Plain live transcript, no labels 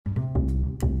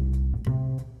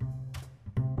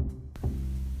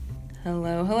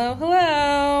Hello, hello,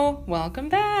 hello. Welcome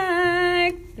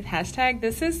back. Hashtag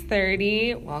this is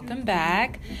 30. Welcome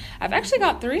back. I've actually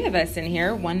got 3 of us in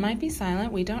here. One might be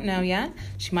silent. We don't know yet.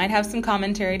 She might have some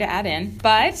commentary to add in.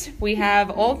 But we have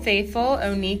Old Faithful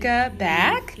Onika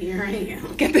back. Here I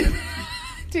am.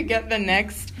 To get the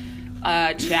next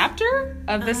chapter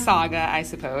of the saga, I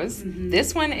suppose. Mm-hmm.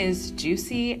 This one is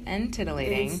juicy and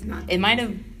titillating. It might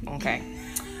have... Okay.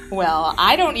 Well,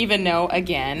 I don't even know,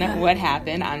 again, what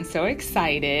happened. I'm so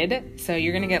excited. So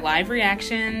you're going to get live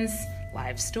reactions,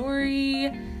 live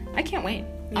story. I can't wait.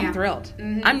 Yeah. I'm thrilled.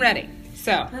 Mm-hmm. I'm ready.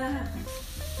 So,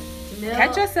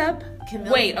 catch us up.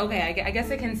 Wait, okay, I guess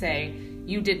I can say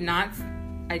you did not...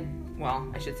 I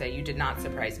should say you did not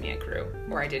surprise me at Crew,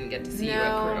 or I didn't get to see you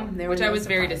at Crew, which I was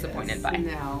very disappointed by.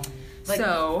 No.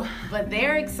 But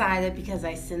they're excited because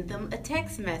I sent them a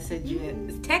text message,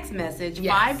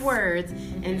 yes. 5 words,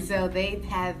 mm-hmm. and so they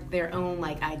had their own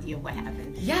idea of what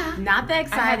happened. Yeah, not that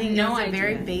exciting. No, it was a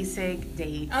very basic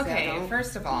date. Okay, so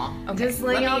first of all, just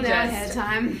let y'all know ahead of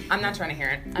time. I'm not trying to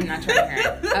hear it.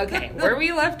 Okay, where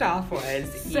we left off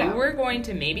was you were going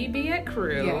to maybe be at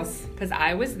Crew, yes, because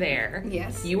I was there.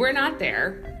 Yes, you were not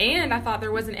there, and I thought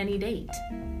there wasn't any date.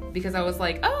 Because I was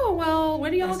like, oh, well,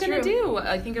 what are y'all going to do?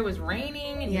 I think it was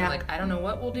raining. And you're like, I don't know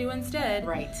what we'll do instead.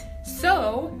 Right.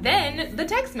 So then the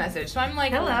text message. So I'm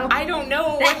like, hello. I don't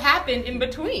know what happened in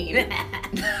between.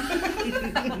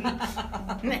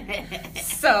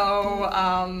 So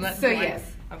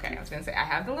yes. Okay, I was going to say, I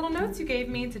have the little notes you gave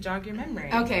me to jog your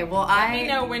memory. Okay, well, Let me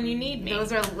know when you need me.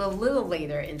 Those are a little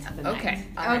later into the night. Okay.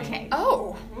 Okay.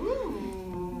 Oh. Ooh.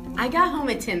 I got home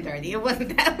at 10:30. It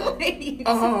wasn't that late.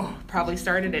 Oh, probably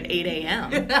started at 8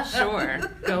 a.m. Sure.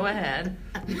 Go ahead.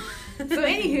 So,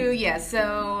 anywho,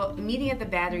 so meeting at the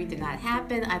Battery did not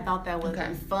happen. I thought that would have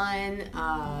been fun,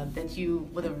 that you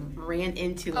would have ran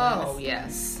into us. Oh,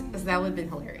 yes. Because that would have been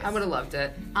hilarious. I would have loved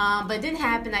it. But it didn't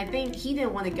happen. I think he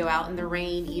didn't want to go out in the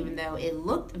rain, even though it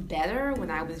looked better when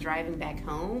I was driving back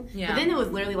home. Yeah. But then it was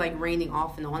literally raining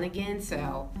off and on again,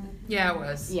 so... Yeah, it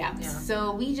was. Yeah.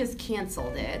 So we just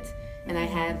canceled it, and I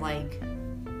had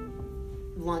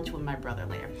lunch with my brother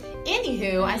later.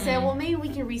 Anywho, I said, well, maybe we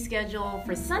can reschedule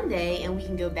for Sunday, and we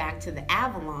can go back to the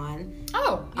Avalon.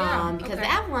 Oh, yeah. Because the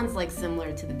Avalon's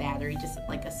similar to the Battery, just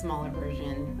a smaller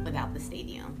version without the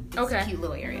stadium. It's a cute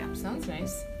little area. Sounds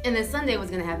nice. And then Sunday was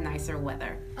gonna have nicer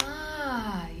weather.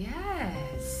 Ah,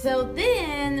 yes. So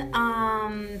then,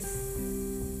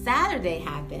 Saturday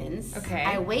happens. Okay.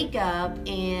 I wake up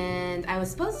and I was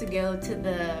supposed to go to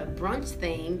the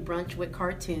brunch with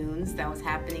cartoons that was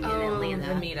happening in Atlanta.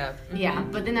 The meetup. Mm-hmm. Yeah,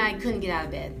 but then I couldn't get out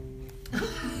of bed.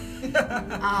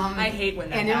 I hate when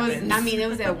that happens. It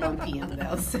was at 1 p.m.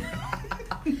 though. So.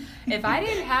 If I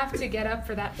didn't have to get up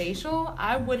for that facial,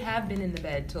 I would have been in the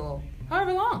bed till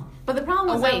however long. But the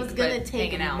problem was I was going to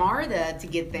take Marta to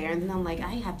get there, and then I'm like,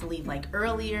 I have to leave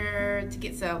earlier to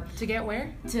get To get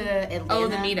where? To Atlanta. Oh,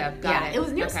 the meetup. Got it. It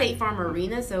was near State Farm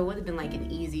Arena, so it would have been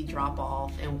an easy drop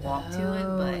off and walk to it.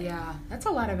 But yeah, that's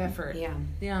a lot of effort. Yeah.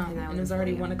 Yeah. And it was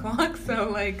already 1 o'clock,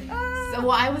 so So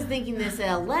I was thinking this at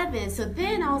 11, so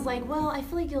then I was like, well, I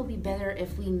feel like it'll be better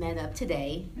if we met up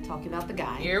today, talking about the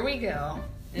guy. Here we go.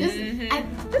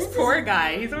 This poor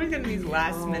guy. He's always getting these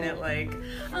last minute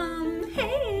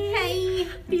hey,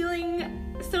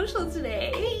 feeling social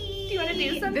today. Hey, do you want to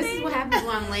do something? This is what happens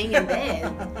when I'm laying in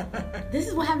bed. This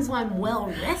is what happens when I'm well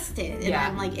rested and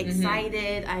I'm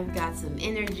excited. I've got some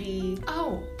energy.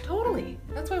 Oh, totally.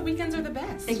 That's why weekends are the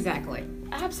best. Exactly.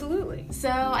 Absolutely. So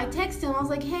I texted him. I was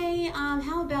like, hey,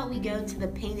 how about we go to the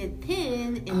Painted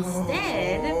Pin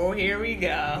instead? Oh, here we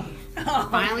go.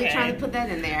 Finally trying to put that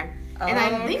in there. And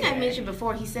I think I mentioned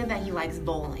before, he said that he likes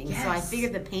bowling. Yes. So I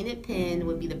figured the Painted Pin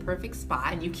would be the perfect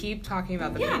spot. And you keep talking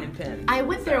about the Painted Pin. I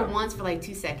went there once for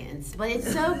 2 seconds. But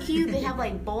it's so cute. They have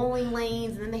bowling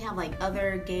lanes, and then they have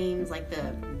other games like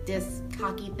the disc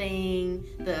hockey thing,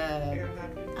 the...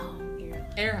 Oh,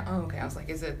 okay. I was like,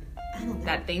 is it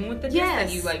that thing with the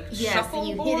disc that you shuffle and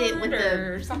you hit it with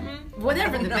or something?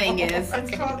 Whatever the thing is.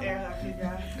 It's called air hockey,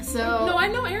 guys. So... No, I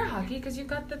know air hockey because you've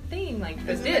got the thing,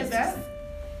 the discs.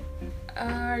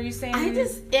 Are you saying...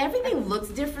 everything looks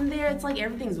different there. It's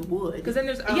everything's wood. Because then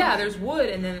there's wood,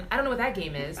 and then, I don't know what that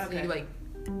game is. Okay.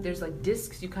 There's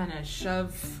discs you kind of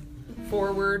shove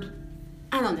forward.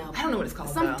 I don't know. I don't know what it's called,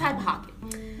 Some type of hockey.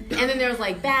 And then there's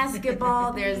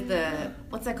basketball. There's the,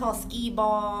 what's that called? Skee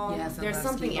ball. Yeah, there's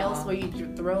something else where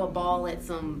you throw a ball at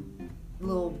some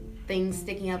little things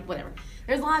sticking up, whatever.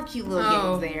 There's a lot of cute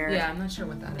little games there. Yeah, I'm not sure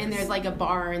what that is. And there's a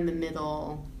bar in the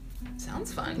middle.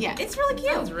 Sounds fun. Yeah, it's really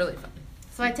cute. Sounds really fun.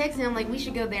 So I texted him, like, we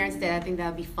should go there instead. I think that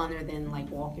would be funner than, like,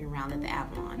 walking around at the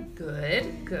Avalon. Good.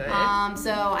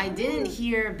 So I didn't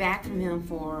hear back from him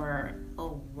for a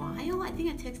while. I think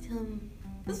I texted him,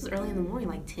 this was early in the morning,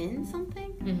 like 10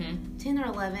 something? Mm-hmm. 10 or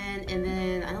 11. And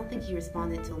then I don't think he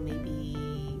responded till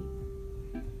maybe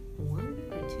 1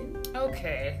 or 2.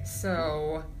 Okay,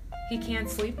 so he can't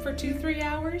sleep for 2-3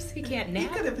 hours? He can't nap? He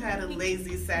could have had a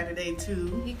lazy Saturday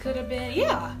too. He could have been,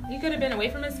 yeah. He could have been away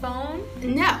from his phone.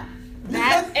 No.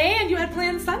 And you had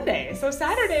planned Sunday, so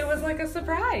Saturday was like a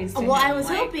surprise. Well, I was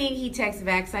hoping he texted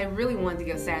back because I really wanted to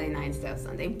go Saturday night instead of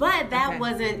Sunday. But that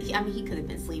wasn't, he could have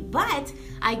been asleep. But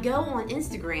I go on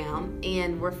Instagram,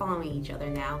 and we're following each other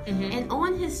now. Mm-hmm. And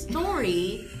on his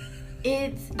story,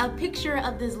 it's a picture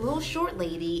of this little short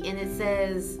lady, and it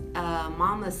says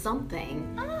Mama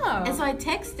something. Oh. And so I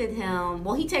texted him.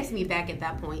 Well, he texted me back at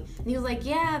that point. And he was like,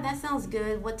 yeah, that sounds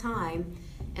good. What time?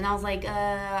 And I was like,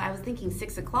 I was thinking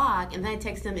 6 o'clock. And then I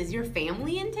texted him, is your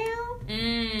family in town?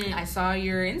 I saw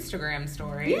your Instagram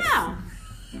stories. Yeah.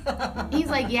 He's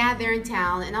like, yeah, they're in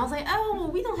town. And I was like, oh,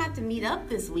 well, we don't have to meet up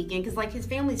this weekend. Because, like, his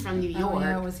family's from New York. Oh,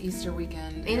 yeah, it was Easter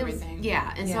weekend and everything.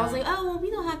 So I was like, oh, well,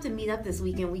 we don't have to meet up this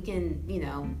weekend. We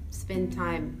can, spend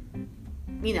time,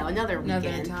 another weekend.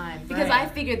 Another time, because right. I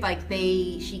figured, like,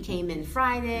 she came in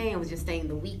Friday and was just staying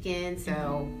the weekend.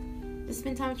 So... just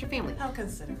spend time with your family. How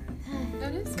considerate.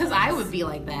 That is because nice. I would be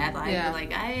like that. I'd be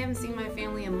like, I haven't seen my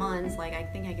family in months. Like, I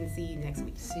think I can see you next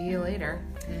week. See you later.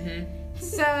 Mm-hmm.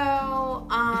 So,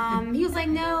 he was like,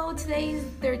 no, today's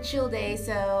their chill day.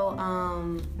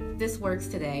 So, this works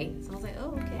today. So I was like,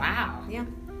 oh, okay. Wow. Yeah.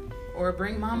 Or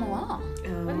bring mom along.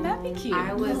 Wouldn't that be cute?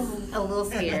 I was a little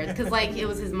scared because, like, it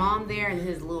was his mom there and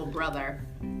his little brother.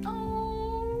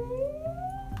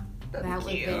 That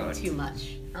would have been too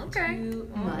much. Okay.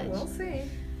 Too much. We'll see.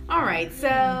 All right,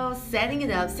 so setting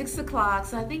it up, 6 o'clock.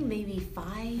 So I think maybe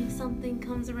 5 something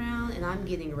comes around, and I'm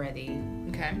getting ready.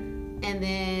 Okay. And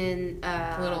then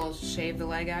A little shave the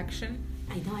leg action.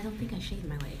 I don't think I shaved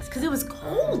my legs because it was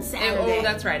cold Saturday. Oh,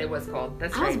 that's right. It was cold.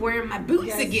 That's right. I was wearing my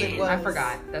boots again. I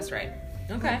forgot. That's right.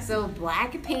 Okay. So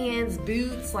black pants,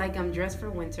 boots, like I'm dressed for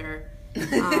winter.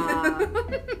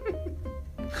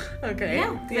 Okay.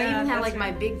 Yeah, because I even had like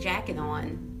my big jacket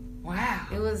on. Wow.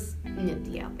 It was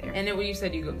nifty out there. And you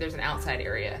said there's an outside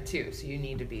area too, so you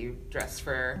need to be dressed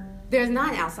for. There's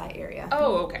not an outside area.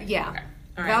 Oh, okay. Yeah. Okay.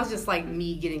 All right. That was just like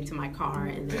me getting to my car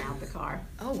and then out the car.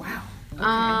 Oh wow.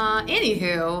 Okay.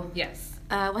 Anywho. Yes.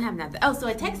 What happened after? Oh, so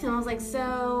I texted him. I was like,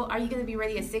 so are you going to be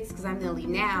ready at 6? Because I'm going to leave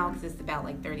now because it's about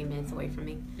like 30 minutes away from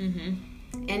me. Mm-hmm.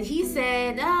 And he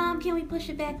said, can we push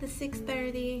it back to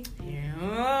 6:30?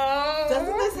 Yeah.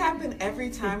 Doesn't this happen every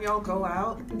time y'all go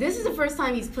out? This is the first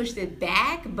time he's pushed it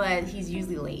back, but he's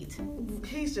usually late.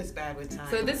 He's just bad with time.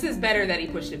 So this is better that he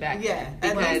pushed it back. Yeah.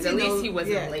 Because at least he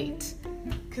wasn't late.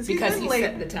 Because he late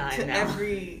set the time to now.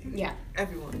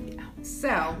 everyone.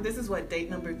 So this is what, date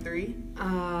number 3?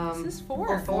 This is 4.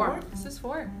 Or 4? This is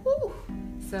 4. Woo.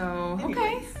 So Anyways.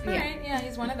 okay. All right. Yeah,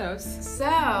 he's one of those.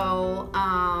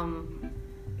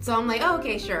 So I'm like, oh,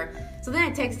 okay, sure. So then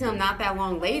I texted him not that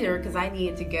long later because I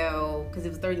needed to go because it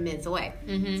was 30 minutes away.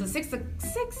 Mm-hmm. So 6,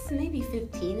 maybe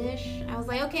 15-ish. I was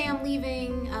like, okay, I'm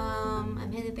leaving.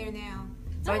 I'm headed there now.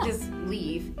 So I just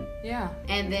leave. Yeah.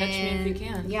 And then catch me if you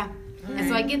can. Yeah. All and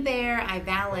so I get there, I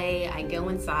valet, I go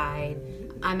inside.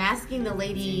 I'm asking the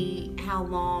lady how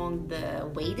long the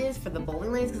wait is for the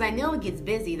bowling lanes because I know it gets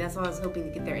busy. That's why I was hoping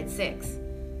to get there at 6.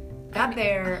 Got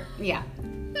there, yeah.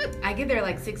 I get there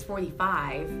like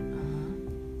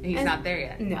 6:45. He's not there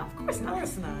yet. No, of course not. Of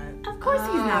course not. Of course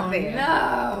he's not there.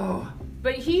 No.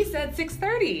 But he said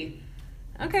 6:30.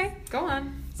 Okay, go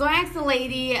on. So I asked the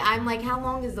lady, I'm like, how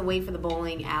long is the wait for the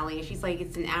bowling alley? And she's like,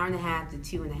 it's an hour and a half to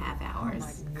 2.5 hours.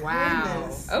 Oh my Wow.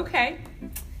 goodness. Okay.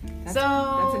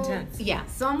 That's intense. Yeah.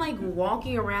 So I'm like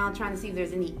walking around trying to see if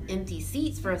there's any empty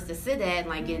seats for us to sit at and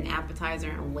like get an appetizer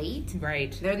and wait.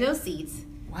 Right. There are no seats.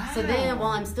 Wow. So then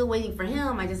while I'm still waiting for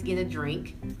him, I just get a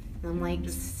drink. And I'm like,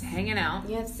 just hanging out.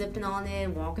 Yeah, sipping on it,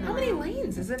 walking How around. many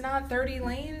lanes? Is it not 30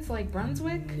 lanes like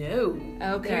Brunswick? No.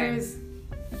 Okay. There's,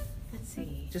 let's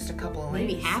see. Just a couple of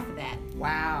lanes. Maybe half of that.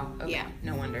 Wow. Okay. Yeah.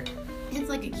 No wonder. It's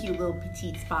like a cute little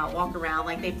petite spot. Walk around.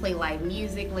 Like they play live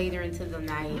music later into the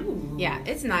night. Ooh. Yeah,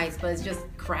 it's nice, but it's just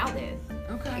crowded.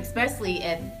 Okay. Especially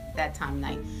at that time of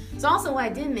night. So also what I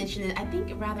did mention is I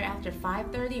think rather after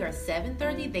 5:30 or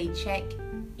 7:30 they check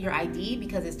your ID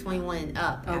because it's 21 and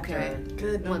up. Okay. After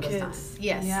Good. No one of those kids. times.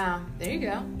 Yes. Yeah. There you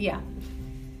go. Yeah.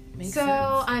 Makes So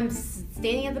sense. I'm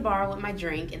standing at the bar with my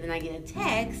drink, and then I get a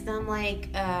text. I'm like,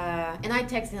 and I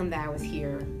texted him that I was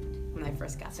here when I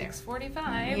first got there.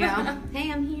 6:45. Yeah.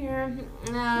 Hey, I'm here.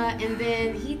 And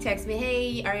then he texted me,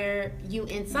 hey, are you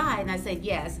inside? And I said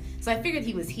yes. So I figured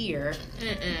he was here.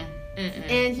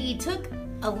 And he took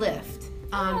a lift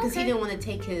because he didn't want to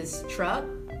take his truck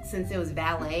since it was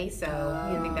valet, so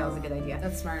he didn't think that was a good idea.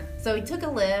 That's smart. So he took a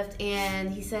lift,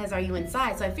 and he says, are you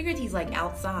inside? So I figured he's, like,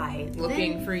 outside.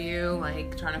 Looking for you,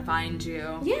 like, trying to find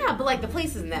you. Yeah, but, like, the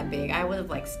place isn't that big. I would have,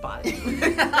 like, spotted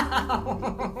him.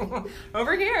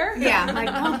 Over here. Yeah, like,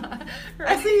 oh.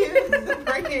 I see you.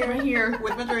 Right here. Right here.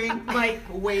 With my drink, like,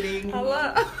 waiting.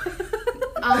 Hello.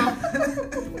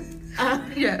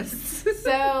 Yes.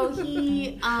 So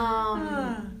he,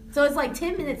 so it's like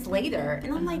 10 minutes later,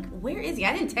 and I'm like, where is he?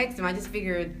 I didn't text him. I just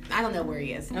figured, I don't know where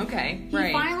he is. Okay,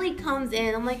 He finally comes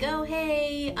in. I'm like, oh,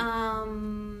 hey,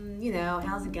 you know,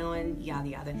 how's it going? Yada,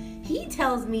 yada. He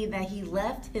tells me that he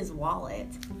left his wallet.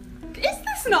 Is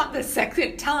this not the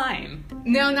second time?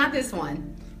 No, not this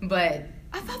one, but...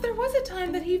 I thought there was a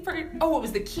time that he forgot. Oh, it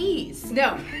was the keys.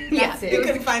 No. That's it. He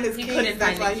couldn't find his He keys. couldn't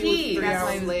That's find why the he was keys. 3 That's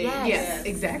hours late. Yes,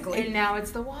 exactly. And now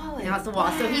it's the wallet. Now it's the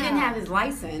wallet. So he didn't have his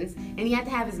license, and he had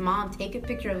to have his mom take a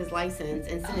picture of his license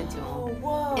and send it to him. Oh,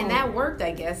 whoa. And that worked,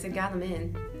 I guess. It got him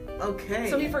in. Okay.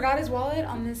 So he forgot his wallet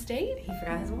on this date? He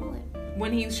forgot his wallet.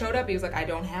 When he showed up, he was like, I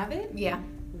don't have it? Yeah.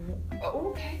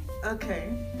 Oh, okay.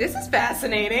 Okay. This is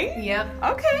fascinating. Yep.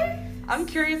 Okay. I'm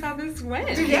curious how this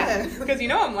went. Yeah. Because you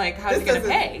know I'm like, how's he This going to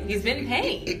doesn't- pay? He's been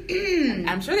paying.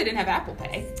 I'm sure they didn't have Apple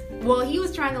Pay. Well, he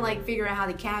was trying to like figure out how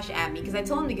to cash at me because I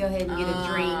told him to go ahead and get a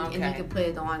drink and okay. he could put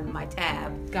it on my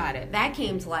tab. Got it. That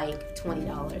came to like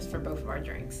 $20 for both of our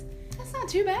drinks. That's not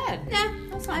too bad. Yeah,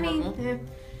 That's not I mean, normal. yeah.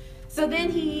 So then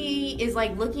he is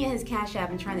like looking at his Cash App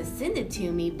and trying to send it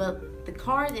to me, but the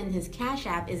card in his Cash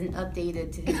App isn't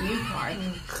updated to his new card.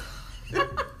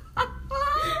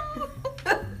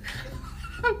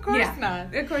 Of course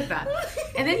not. Of course not.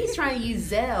 And then he's trying to use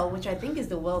Zelle, which I think is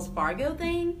the Wells Fargo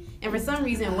thing, and for some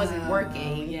reason it wasn't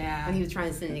working. Yeah. When he was trying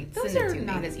to send it Those to are me.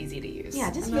 not as easy to use.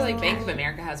 Yeah, just I feel like use Bank cash. of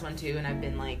America has one too, and I've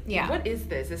been like, Yeah. what is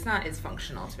this? It's not as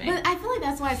functional to me. But I feel like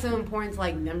that's why it's so important to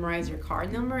like memorize your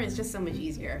card number. It's just so much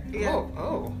easier. Yeah.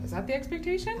 Oh, is that the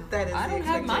expectation? That is I the don't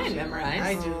have mine expectation. memorized.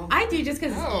 I do. I do just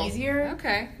because Oh, it's easier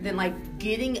Okay. than like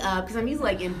getting up. Because I'm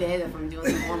usually like in bed if I'm doing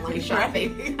some online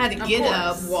shopping. Right. I had to Of get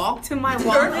course. up, walk to my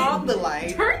Turn wallet, on the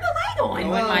light. turn the light on.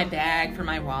 Go in my bag for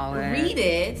my wallet. Read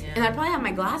it, Yeah. and I probably have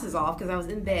my glasses off because I was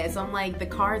in bed. So I'm like, the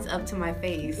card's up to my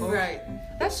face. Right.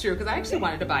 That's true, because I actually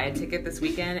wanted to buy a ticket this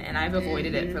weekend, and I've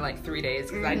avoided it for like 3 days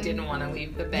because I didn't want to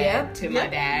leave the bed Yep. to my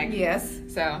Yep. bag. Yes.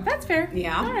 So that's fair.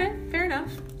 Yeah. All right. Fair enough.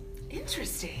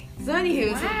 Interesting. So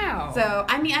anywho, Wow. so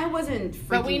I mean, I wasn't freaking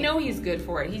But we know he's good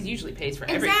for it. He usually pays for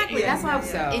everything. exactly. That's why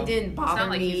So it didn't it's bother not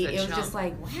like me. he's a It was chump. just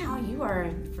like, wow, you are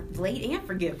late and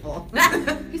forgetful.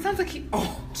 He sounds like he.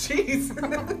 Oh, Jeez.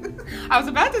 I was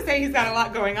about to say he's got a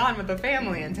lot going on with the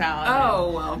family in town.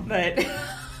 Oh well. But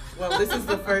Well, this is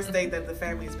the first day that the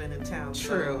family's been in town. so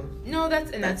true. No,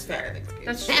 that's That's fair. not an excuse.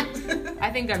 That's true.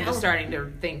 I think I'm Tell just him. starting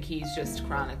to think he's just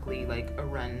chronically like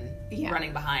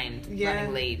running behind, Yeah.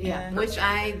 running late. Yeah, which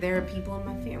there are people in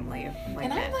my family like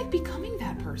And that. I'm like becoming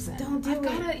that person. Don't do I've it.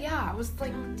 gotta, yeah. I was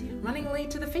like running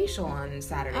late to the facial on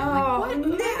Saturday. Oh, I'm like, what?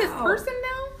 Am I this no. person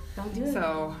now? Don't do it.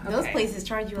 So Those okay. places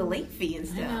charge you a late fee and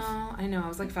stuff. I know. I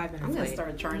was like 5 minutes I'm gonna late.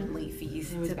 start charging late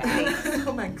fees It was to the bad. place.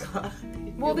 Oh my god.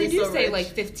 Well, You'll they be do so say rich. like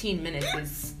 15 minutes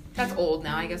is that's old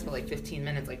now, I guess, but like 15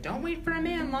 minutes. Like, don't wait for a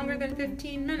man longer than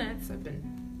 15 minutes. I've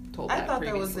been told I that thought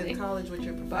that was previously. in college with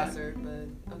your professor,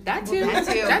 but okay. That too. That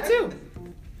too. That too.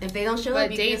 If they don't show But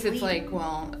up, you dates, can't it's leave. like,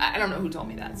 well, I don't know who told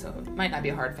me that, so it might not be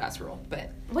a hard, fast rule.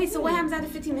 But Wait, so what happens after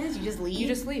 15 minutes? You just leave? you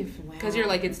just leave because Wow. you're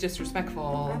like, it's I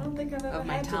disrespectful. don't think I've ever Of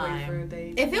my had to wait time. for a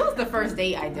date. If it was the first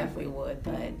date, I definitely would.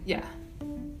 But Yeah.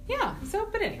 Yeah. So,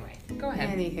 but anyway, go ahead.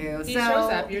 anywho, He so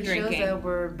shows up, you're he drinking. shows up,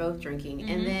 we're both drinking,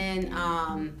 and then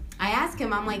I asked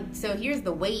him, I'm like, so here's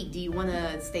the wait. Do you want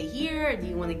to stay here? Or do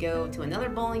you want to go to another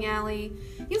bowling alley?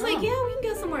 He was like, Oh. yeah, we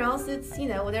can go somewhere else. It's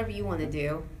whatever you want to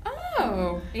do.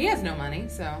 Oh, he has no money,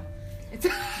 so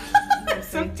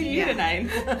it's up to you Yeah. tonight.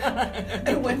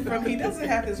 It went from he doesn't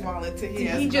have his wallet to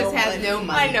he just has no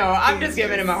money. I know. I'm just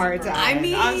giving him a hard time. I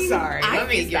mean, I'm sorry. I Let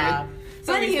me figured. stop.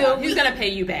 So Let me anywho, stop. He's we- gonna pay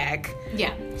you back.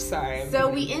 Yeah. Sorry. So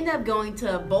we end up going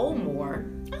to Bowlmore.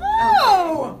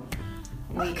 Oh.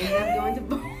 We end up going to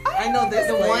Bowlmore. I know this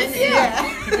The place. one,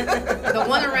 yeah. The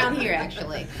one around here,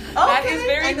 actually. That Okay, is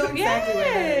very I know exactly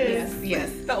where that is. Yes,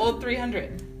 yes. The old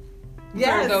 300.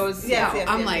 Yes. For those, Yes, No, yes,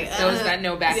 I'm yes, like, yes. those that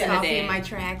know back in the Stopping day. in my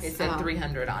tracks. It said Oh.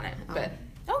 300 on it, Oh. but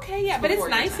okay, yeah. But it's Before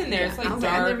your nice time. in there. It's I like was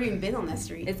like, I've dark. never even been on that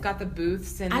street. It's got the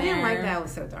booths in there. I didn't like that it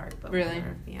was so dark. But Really?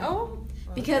 whatever, Yeah. Oh,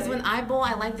 Because when I bowl,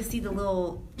 I like to see the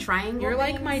little triangle. You're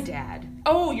like my dad.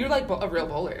 Oh, you're like a real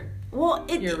bowler. Well,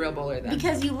 you're a real bowler then.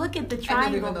 Because you look at the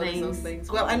triangle things.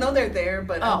 Well, I know they're there,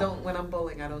 but I don't. When I'm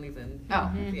bowling, I don't even.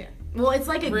 Oh, yeah. Well, it's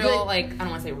like a real, good... like, I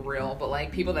don't want to say real, but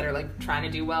like people that are like trying to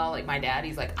do well, like my dad,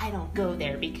 he's like, I don't go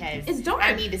there because it's dark.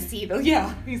 I need to see the,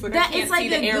 he's like, that, I can't see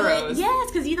the arrows.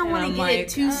 Yes, because you don't want to get like, it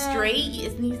too straight.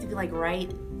 It needs to be like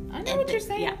right. I know what you're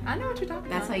saying. Yeah. I know what you're talking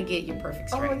That's about. how you get your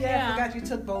perfect straight. Oh, yeah, I forgot you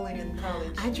took bowling in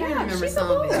college. I try to remember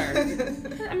some of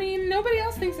it. I mean, nobody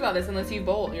else thinks about this unless you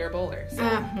bowl. You're a bowler. So.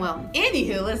 Well,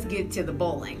 anywho, let's get to the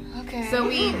bowling. Okay. So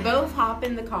we both hop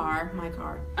in the car, my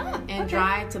car, and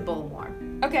drive to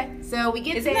Bowlmore. Okay. So we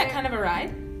get Isn't there. that kind of a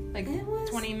ride? Like it was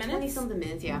 20 minutes? 20-something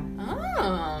minutes, yeah.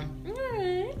 Oh,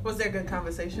 alright. Was there good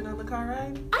conversation on the car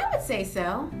ride? I would say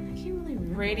so. I can't really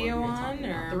remember. Radio on?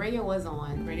 Or? The radio was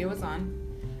on. The radio was on.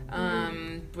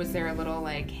 Was there a little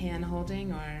like hand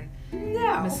holding or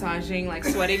massaging, like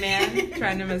sweaty man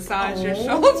trying to massage your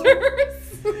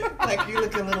shoulders? Like you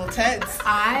look a little tense.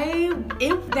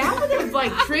 That would have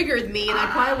like triggered me, and I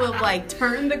probably would have like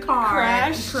turned the car,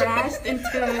 crashed into.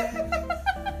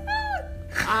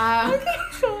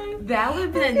 That would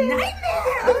have been a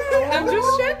nightmare. I'm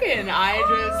just checking.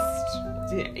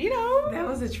 That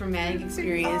was a traumatic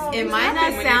experience. It might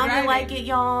not sound like it,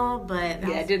 y'all, but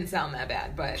it didn't sound that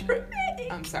bad. But traumatic.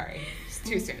 I'm sorry, it's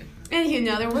too soon. And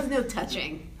there was no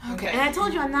touching. Okay. And I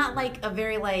told you I'm not like a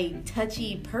very like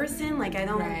touchy person. Like I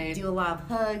don't do a lot of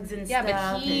hugs and stuff.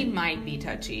 Yeah, but he might be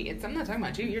touchy. I'm not talking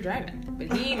about you. You're driving,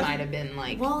 but he might have been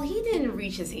like. Well, he didn't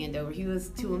reach his hand over. He was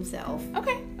to himself.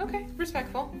 Okay.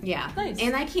 Respectful. Yeah. Nice.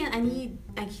 And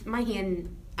my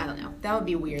hand. I don't know. That would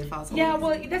be weird if I was holding Yeah,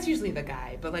 well, that's usually the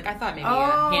guy. But, like, I thought maybe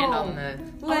a hand on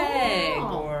the leg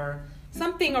or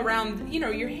something around,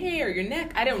 your hair, your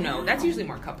neck. I don't know. That's usually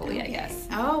more coupley, I guess.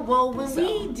 Oh, well, when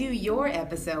we do your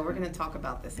episode, we're going to talk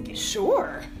about this again.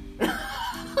 Sure.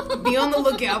 Be on the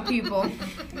lookout, people.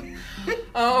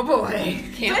 Oh, boy.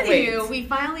 Can't wait. We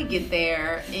finally get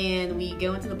there, and we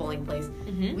go into the bowling place.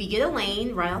 Mm-hmm. We get a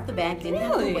lane right off the bat. Didn't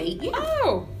have to wait. Yeah.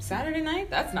 Oh, Saturday night?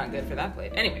 That's not good for that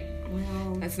place. Anyway.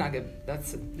 Well, that's not good.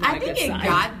 That's not a good sign. I think it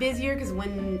got busier because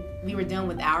when we were done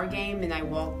with our game and I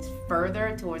walked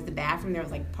further towards the bathroom, there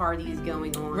was like parties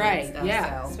going on. Right. And stuff,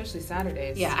 yeah. so. Especially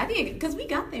Saturdays. Yeah, I think because we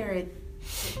got there at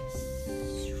 8.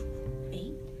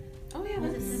 Oh yeah,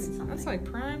 that's like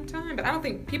prime time. But I don't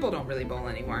think people don't really bowl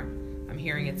anymore. I'm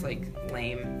hearing it's like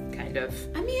lame, kind of.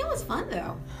 I mean, it was fun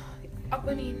though.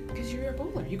 I mean, because you're a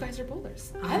bowler. You guys are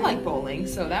bowlers. I like bowling,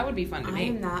 so that would be fun to me.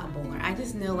 I'm not a bowler. I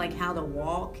just know like how to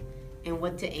walk and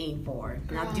what to aim for.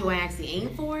 Now, do I actually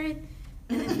aim for it?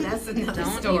 That's another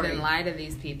story. Don't even lie to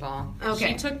these people. Okay.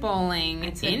 She took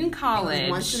bowling in college.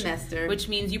 One semester. Which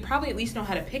means you probably at least know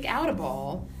how to pick out a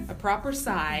ball, a proper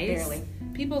size. Barely.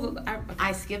 People...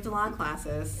 I skipped a lot of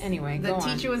classes. Anyway, the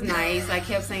teacher was nice. I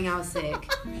kept saying I was sick.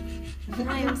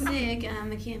 I am sick.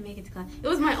 I can't make it to class. It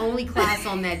was my only class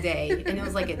on that day, and it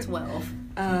was like at 12.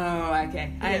 Oh,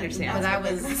 okay. I understand. But I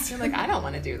was... You're like, I don't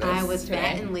want to do this. I was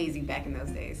fat and lazy back in those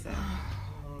days, so...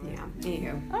 Yeah.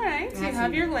 Anywho. All right. So you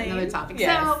have your lane. Another topic.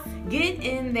 Yes. So get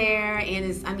in there, and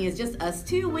it's just us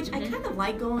two, which I kind of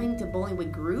like going to bowling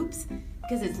with groups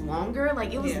because it's longer.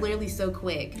 Like it was literally so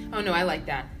quick. Oh no, I like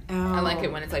that. Oh. I like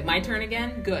it when it's like my turn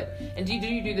again. Good. And do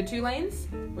you do the 2 lanes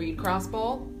where you cross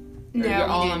bowl? No, you're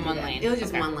all on one lane. It was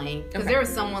just one lane because there was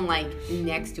someone like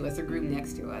next to us, a group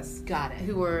next to us. Got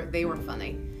it. They were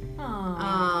funny.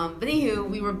 Aww. But anywho,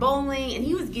 we were bowling, and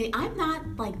he was getting. I'm not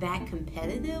like that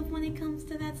competitive when it comes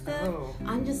to that stuff. Oh.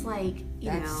 I'm just like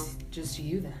That's just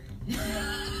you then.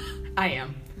 I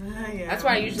am. Yeah. That's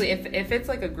why I usually, if it's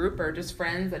like a group or just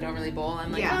friends that don't really bowl,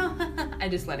 I'm like, I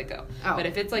just let it go. Oh. But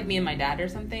if it's like me and my dad or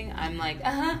something, I'm like,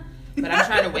 But I'm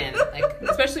trying to win, like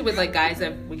especially with like guys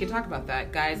that we could talk about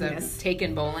that guys that've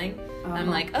taken bowling. I'm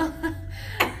like,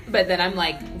 but then I'm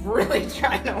like really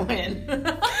trying to win,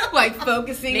 like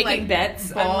focusing, making like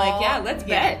bets. ball. I'm like, let's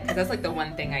bet because that's like the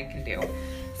one thing I can do.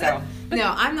 So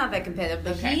no, I'm not that competitive,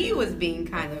 but he was being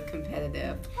kind of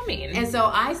competitive. I mean, and so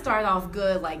I start off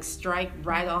good, like strike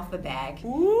right off the back.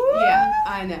 Ooh. Yeah,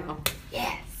 I know.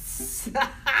 Yes.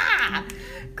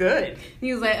 Good.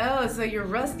 He was like, "Oh, so you're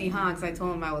rusty, huh?" Because I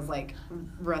told him I was like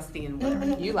rusty and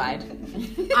whatever. You lied.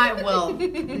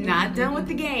 Not done with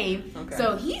the game. Okay.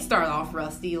 So he started off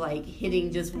rusty, like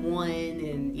hitting just one,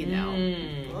 and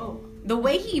Oh. the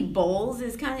way he bowls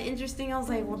is kind of interesting. I was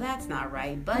like, well, that's not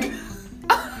right, but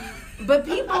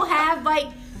people have like.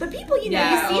 But people, you see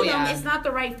them, it's not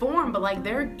the right form, but like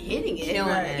they're hitting it.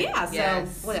 Killing it. Yeah,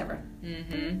 so whatever.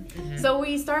 So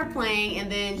we start playing,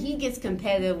 and then he gets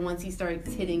competitive once he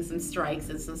starts hitting some strikes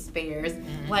and some spares,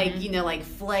 like like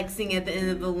flexing at the end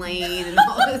of the lane and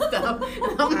all this stuff.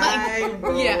 And I'm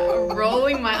like,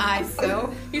 rolling my eyes.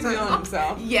 So he's feeling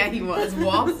himself. Yeah, he was.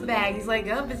 Walks back. He's like,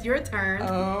 "Oh, it's your turn."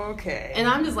 Okay. And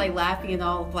I'm just like laughing and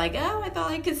all, like, "Oh, I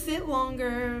thought I could sit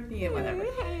longer." Yeah, whatever.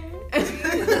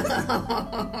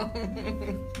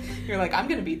 You're like, I'm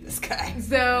gonna beat this guy.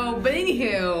 So, but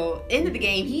anywho, end of the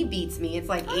game, he beats me. It's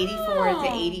like 84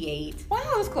 to 88. Wow,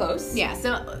 that was close. Yeah,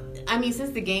 so, I mean,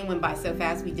 since the game went by so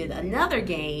fast, we did another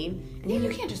game. And you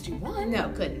can't just do one. No,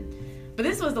 couldn't. But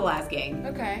this was the last game.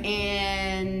 Okay.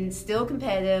 And still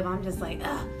competitive. I'm just like,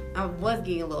 ugh. I was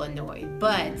getting a little annoyed.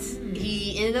 But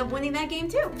he ended up winning that game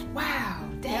too. Wow,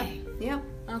 dang. Yep.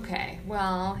 Okay,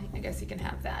 well, I guess you can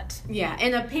have that. Yeah,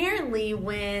 and apparently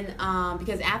when,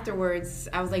 because afterwards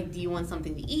I was like, do you want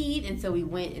something to eat? And so we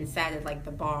went and sat at like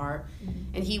the bar,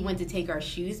 and he went to take our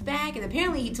shoes back, and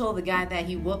apparently he told the guy that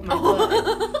he whooped my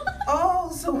butt.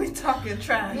 Oh, so we're talking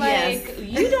trash. Like,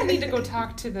 you don't need to go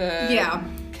talk to the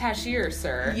cashier,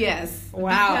 sir. Yes.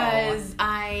 Wow.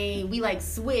 Because we like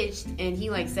switched, and he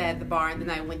like sat at the bar, and then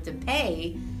I went to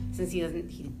pay, since he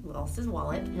lost his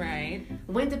wallet. Right.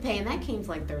 Went to pay, and that came to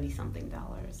like $30-something.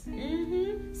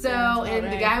 So,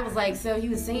 and the guy was like, so he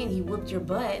was saying he whooped your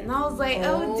butt, and I was like,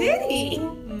 oh did he?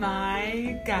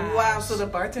 My God. Wow, so the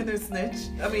bartender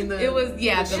snitched? I mean, it was,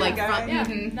 the like guy? front,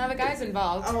 Yeah, now the guy's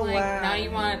involved. Oh, like, wow. now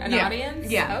you want an audience?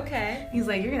 Yeah. Okay. He's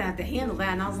like, you're gonna have to handle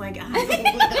that, and I was like,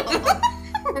 I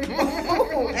don't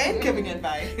know. And giving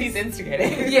advice. He's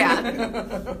instigating.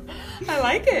 Yeah. I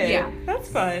like it. Yeah. That's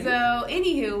fun. So,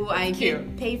 anywho, I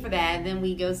cute. pay for that, and then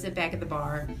we go sit back at the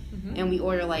bar, and we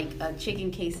order like a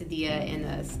chicken quesadilla and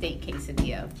a steak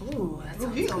quesadilla. Ooh, that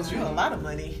sounds He owes you a lot of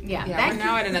money. Yeah, Yeah, we're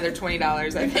now at another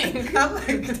 $20, I think. I'm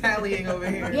like tallying over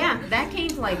here. Yeah, that came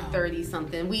to like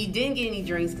 30-something. We didn't get any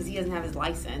drinks because he doesn't have his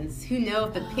license. Who knows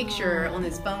if the picture on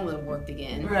his phone would have worked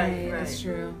again. Right. That's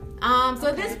true. So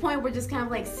at this point, we're just kind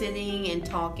of like sitting and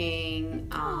talking.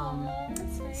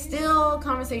 That's nice. Still,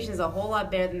 conversation is a whole lot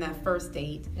better than that first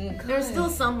date. There's still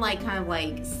some like kind of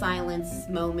like silence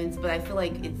moments, but I feel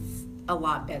like it's a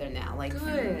lot better now. Like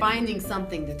finding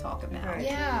something to talk about. Right.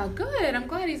 Yeah, good. I'm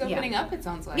glad he's opening up, it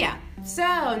sounds like. Yeah. So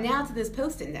now to this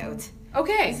Post-it note.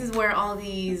 Okay. This is where all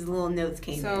these little notes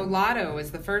came So in. Lotto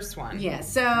is the first one. Yeah,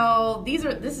 so this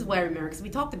is what I remember because we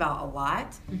talked about a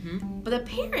lot. But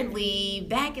apparently,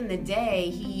 back in the day,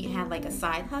 he had like a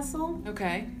side hustle.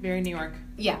 Okay. Very New York.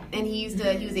 Yeah, and he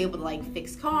was able to like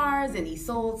fix cars, and he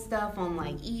sold stuff on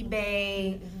like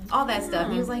eBay, all that stuff.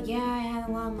 And he was like, yeah, I had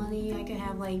a lot of money. I could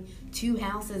have like 2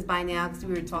 houses by now because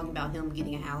we were talking about him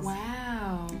getting a house.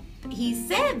 Wow. He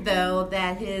said though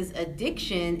that his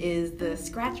addiction is the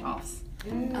scratch-offs.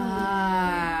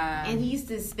 And he used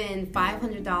to spend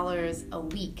 $500 a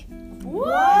week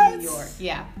What? in New York.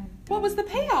 Yeah. What was the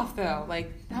payoff though?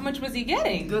 Like, how much was he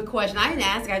getting? Good question. I didn't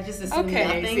ask. I just assumed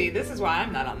nothing. See, this is why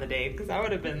I'm not on the date, because I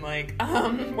would have been like,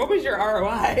 what was your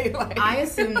ROI? Like, I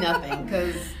assumed nothing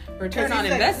because return on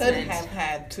He investment. could have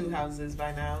had 2 houses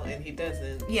by now, and he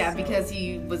doesn't. yeah, so. because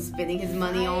he was spending his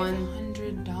money on.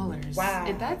 $100. Wow.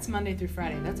 If that's Monday through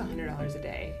Friday, that's $100 a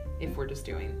day. If we're just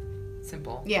doing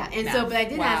simple. Yeah, and math. so, but I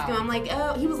did ask him. Wow. I'm like,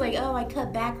 oh, he was like, oh, I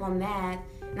cut back on that,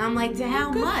 and I'm like, to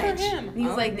how Good for much? him. And he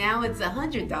was like, now it's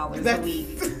 $100 a That's- week.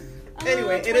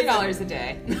 Anyway, it $20 is a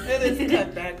day. It is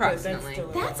cut back, but that's Approximately. still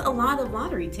That's a lot of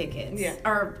lottery tickets. Yeah.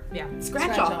 Or Yeah.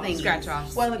 scratch-off things. Scratch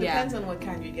offs. Well, it depends on what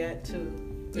kind you get too.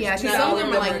 Yeah, There's because some of them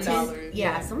are like $2 10. $10.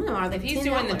 Yeah, some of them are like If he's $10.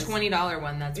 doing the $20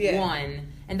 one, that's one.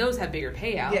 And those have bigger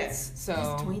payouts. Yes.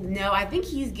 So. 20. No, I think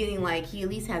he's getting like he at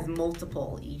least has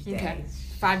multiple each day. Okay.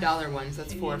 $5 ones.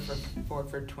 That's four for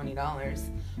 $20.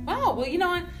 Wow. Well, you know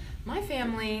what? My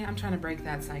family, I'm trying to break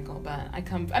that cycle, but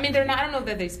I mean, they're not. I don't know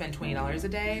that they spend $20 a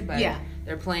day, but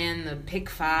they're playing the pick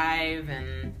 5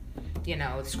 and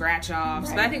scratch offs.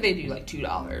 Right. But I think they do like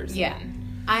 $2. Yeah. So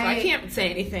I can't say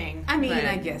anything. I mean, but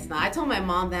I guess not. I told my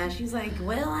mom that. She's like,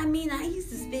 well, I mean, I used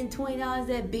to spend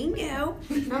 $20 at bingo.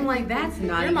 I'm like, that's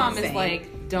not your even mom same. is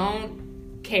like,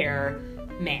 don't care,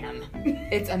 man.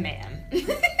 It's a man.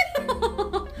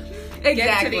 Exactly.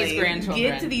 Get to these grandchildren.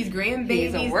 Get to these grandbabies.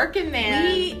 He's a working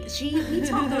man. We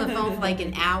talked on the phone for like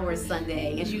an hour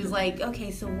Sunday, and she was like, okay,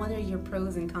 so what are your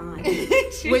pros and cons?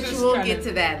 She's Which just we'll trying get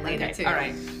to that later, Okay, too. all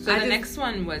right. So the next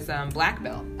one was Black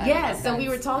Belt. I don't know Yeah, if so we were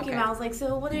that's- talking okay. about, I was like,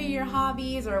 so what are your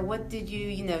hobbies, or what did you,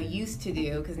 used to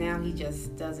do? Because now he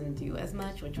just doesn't do as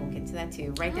much, which we'll get to that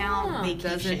too. Right now,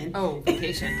 vacation.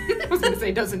 Vacation. I was going to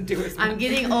say doesn't do as much. I'm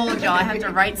getting old, y'all. I have to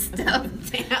write stuff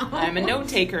down. I'm a note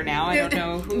taker now. I don't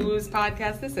know who's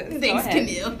podcast this is. Thanks,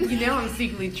 Camille. You know I'm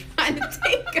secretly trying to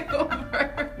take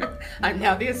over. I'm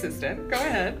now the assistant. Go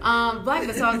ahead.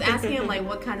 But so I was asking him like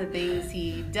what kind of things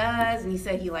he does, and he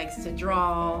said he likes to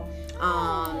draw.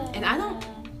 And I don't.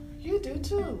 You do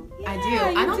too. I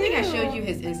do. I don't think I showed you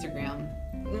his Instagram.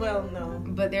 Well, no.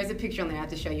 But there's a picture on there I have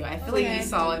to show you. I feel like you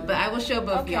saw it, but I will show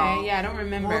both y'all. Yeah, I don't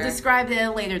remember. We'll describe it at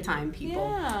a later time, people.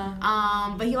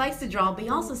 Yeah. But he likes to draw, but he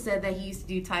also said that he used to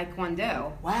do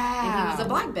Taekwondo. Wow. And he was a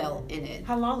black belt in it.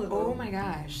 How long ago? Oh my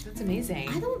gosh, that's amazing.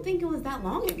 I don't think it was that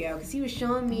long ago, because he was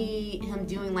showing me him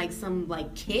doing like some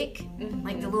like kick,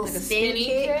 like the little Like a spin spinny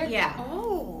kick. Yeah.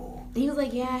 Oh. He was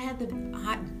like, yeah, I had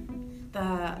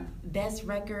the best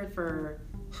record for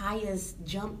highest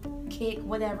jump kick,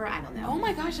 whatever. I don't know. Oh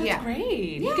my gosh, that's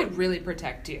great. Yeah. He could really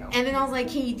protect you. And then I was like,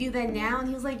 can you do that now? And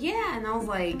he was like, yeah. And I was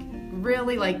like,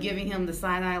 really, like giving him the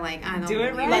side eye, like, I don't Do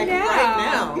it believe right it. now.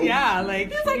 Right now. Yeah, like.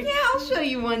 He was like, yeah, I'll show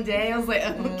you one day. I was like,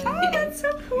 okay. Oh, that's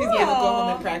so cool. He's gonna go home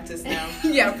and practice now.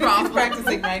 Yeah, He's probably.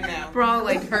 practicing right now. Bro,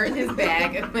 like, hurt his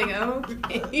back. I'm like,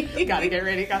 okay. Gotta get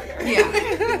ready,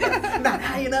 Yeah. Not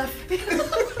high enough.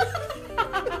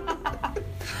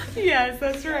 Yes,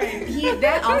 that's right.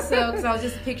 That also, because I was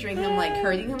just picturing him like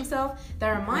hurting himself,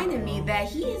 that reminded me that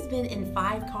he has been in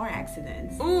 5 car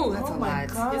accidents. Ooh, that's Oh a my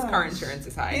lot. His car gosh. insurance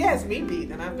is high. He has me beat,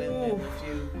 and I've been in a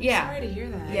few. Yeah. Sorry to hear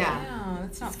that. Yeah. Wow,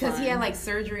 that's not Because fun. he had like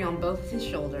surgery on both of his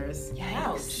shoulders.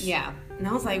 Yikes. Yeah. And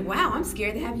I was like, wow, I'm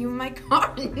scared to have you in my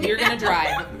car. You're gonna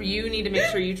drive. You need to make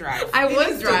sure you drive. I He was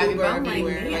needs to driving, Uber but I'm like,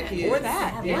 everywhere man, like he or is.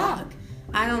 that. bad Yeah. luck.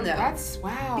 I don't know. That's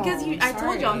wow. Because I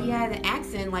told y'all Sorry. he had an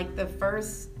accident like the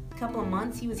first couple of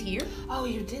months he was here. Oh,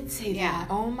 you did say Yeah. that.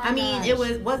 Oh my. I mean, gosh.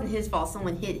 it wasn't his fault.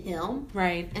 Someone hit him.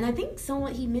 right. And I think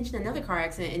he mentioned another car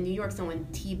accident in New York. Someone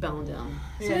T-boned him.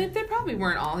 So they probably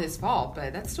weren't all his fault,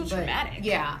 but that's still But, traumatic.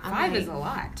 yeah, I'm 5 like- is a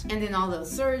lot. And then all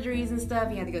those surgeries and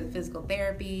stuff. He had to go to physical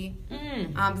therapy.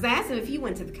 Because I asked him if he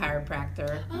went to the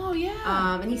chiropractor. Oh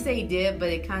yeah. And he said he did, but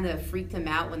it kind of freaked him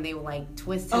out when they would like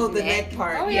twist his Oh, the neck. neck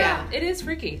part. Oh yeah. It is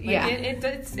freaky. Like, Yeah.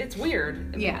 it's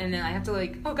weird. Yeah. And then I have to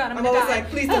like, oh god, I'm I'm gonna always die. like,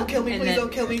 please don't kill me, And please then-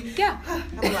 don't kill me. Yeah.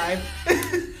 I'm alive.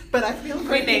 But I feel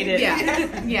great. made it.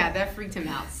 Yeah, yeah, that freaked him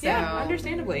out. So, Yeah,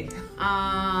 understandably.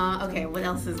 Okay, what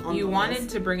else is on You the wanted list?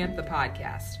 to bring up the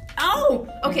podcast. Oh,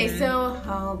 okay. So,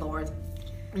 oh Lord,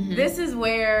 this is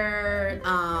where.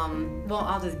 Well,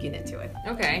 I'll just get into it.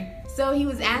 Okay. So he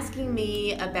was asking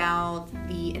me about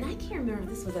and I can't remember if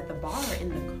this was at the bar or in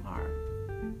the car.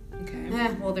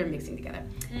 Okay. Well, they're mixing together.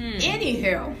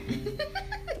 Anywho,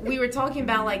 we were talking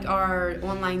about like our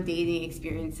online dating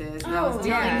experiences, and I was Oh,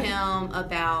 telling yeah. him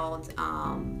about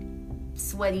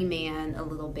Sweaty Man a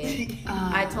little bit.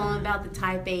 I told him about the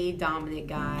Type A dominant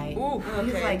guy. Ooh,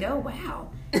 He was like, "Oh wow,"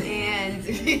 and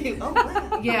Oh,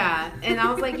 wow. yeah, and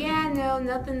I was like, "Yeah, no,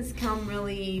 nothing's come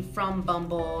really from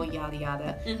Bumble, yada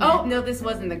yada." Mm-hmm. Oh no, this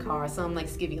was in the car, so I'm like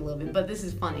skipping a little bit, but this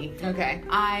is funny. Okay.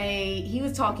 He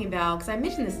was talking about, because I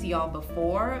mentioned this to y'all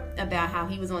before, about how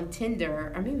he was on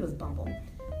Tinder, or maybe it was Bumble,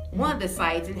 one of the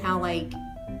sites, and how like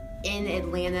in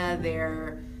Atlanta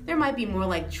there might be more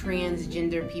like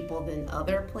transgender people than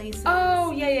other places.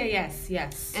 Oh yeah,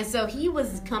 yes. And so he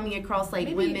was coming across like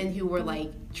Maybe- women who were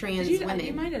like trans You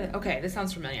women. might have. Okay, this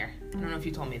sounds familiar. I don't know if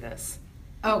you told me this.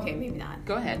 Okay, maybe not.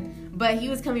 Go ahead. But he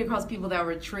was coming across people that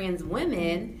were trans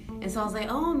women. And so I was like,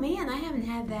 oh man, I haven't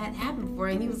had that happen before.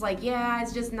 And he was like, yeah,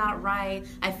 it's just not right.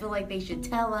 I feel like they should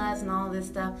tell us and all this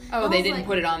stuff. Oh, I they was didn't like,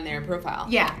 put it on their profile.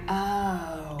 Yeah.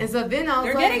 Oh. And so then I was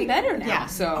They're like, getting better now. Yeah.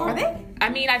 So Are they? I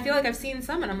mean, I feel like I've seen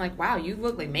some, and I'm like, wow, you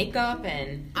look like makeup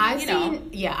and I've you know.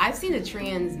 seen a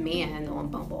trans man on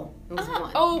Bumble. It was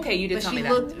one. Oh, okay, you did But tell she me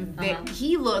that. looked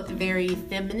he looked very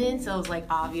feminine, so it was like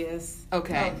obvious.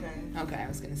 Okay. I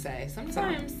was gonna say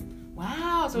sometimes.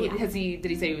 Wow. So Yeah. did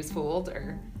he say he was fooled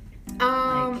or?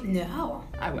 No.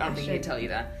 I don't think he'd should- tell you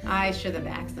that. I should have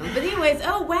asked him. But anyways,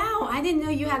 oh wow, I didn't know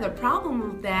you had a problem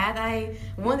with that. I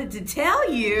wanted to tell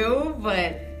you,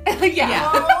 but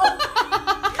yeah.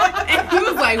 and he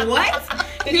was like, what?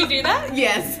 Did you do that?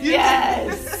 Yes.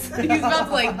 Yes. He was about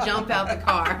to like jump out the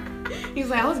car. He was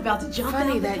like, I was about to jump out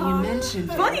Funny the that you car. mentioned.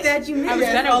 Funny that you I was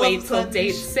mentioned. gonna all of wait a till sudden-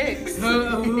 date 6. Put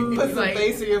some like-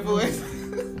 bass in your voice.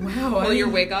 Wow. Pull your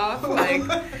wig off. Like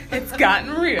it's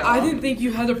gotten real. I didn't think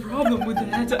you had a problem with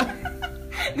that.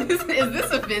 Is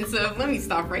this offensive? Let me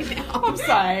stop right now. I'm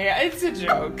sorry. It's a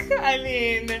joke. I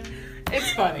mean,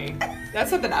 it's funny. That's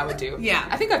something I would do. Yeah.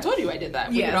 I think I told you I did that.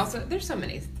 We Yes. could also. There's so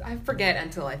many. I forget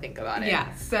until I think about it.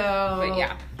 Yeah. So. But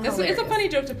yeah, it's a hilarious. funny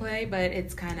joke to play, but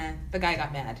it's kind of the guy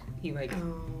got mad. He like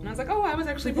Oh. And I was like, oh, I was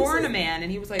actually born a man.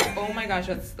 And he was like, oh my gosh,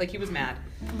 that's like, he was mad.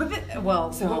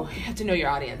 So you have to know your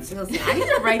audience. Listen, I need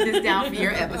to write this down for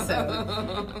your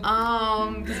episode.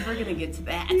 Because we're going to get to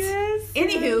that. Yes.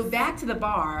 Anywho, back to the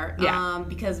bar. Yeah.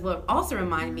 Because what also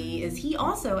reminded me is he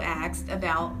also asked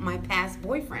about my past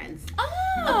boyfriends.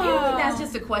 Oh. That's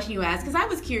just a question you asked, because I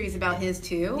was curious about his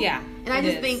too. Yeah. And I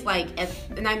just think, like,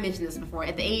 and I mentioned this before,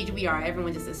 at the age we are,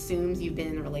 everyone just assumes you've been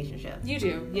in a relationship. You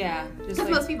do, yeah. Because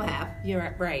most people have.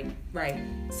 You're right.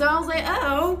 So I was like,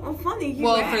 oh, funny.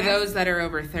 Well, for those that are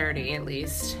over 30, at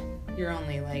least, you're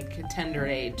only like a tender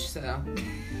age, so.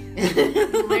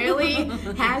 Really?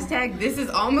 Hashtag this is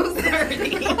almost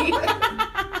 30.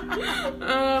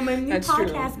 My new That's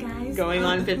podcast, true. guys. Going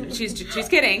on 50. She's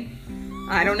kidding.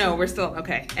 I don't know. We're still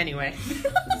okay. Anyway.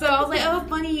 So I was like, oh,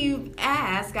 funny you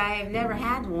ask. I have never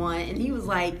had one. And he was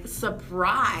like,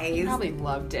 surprised. He probably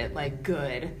loved it. Like,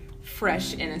 good.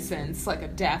 Fresh innocence, like a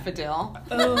daffodil.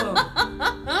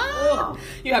 Oh.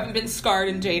 You haven't been scarred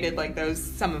and jaded like those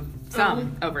some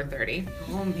over 30.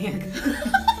 Oh, man.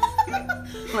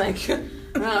 Like,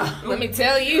 let me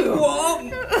tell you.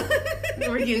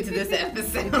 We're getting to this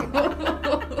episode.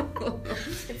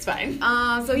 It's fine.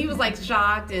 So he was like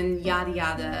shocked and yada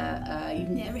yada. You've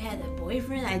never had a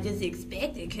boyfriend? I just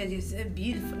expected because you're so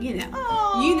beautiful. You know.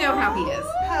 Aww. You know how he is.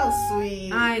 How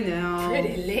sweet. I know.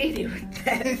 Pretty lady with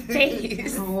that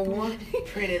face. Oh.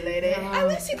 Pretty lady. At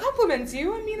least he compliments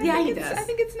you. I mean, he does. I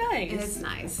think it's nice. It's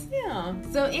nice. Yeah.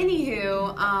 So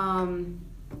anywho,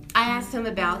 I asked him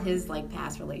about his like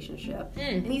past relationship,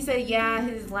 and he said, yeah,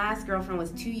 his last girlfriend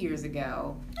was 2 years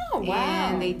ago. Oh wow.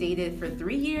 And they dated for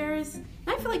 3 years. And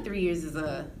I feel like 3 years is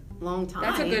a long time.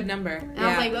 That's a good number. And I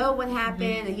was like, oh, what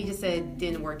happened? And he just said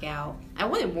didn't work out. I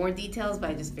wanted more details, but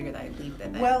I just figured I'd leave it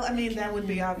at that. Well, I mean, that would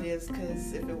be obvious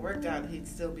because if it worked out, he'd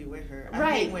still be with her.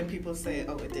 I hate when people say,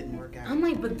 oh, it didn't work out. I'm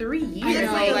like, but 3 years. I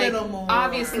know, like, a like, little more.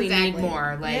 obviously Exactly. need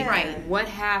more. Like, Yeah. Right. what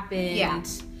happened? Yeah.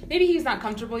 Maybe he's not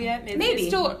comfortable yet. Maybe. Maybe. It's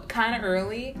still kind of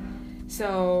early.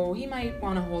 So he might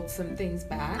want to hold some things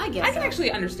back. I guess I can so.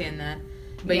 actually understand that.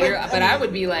 But Yeah. but I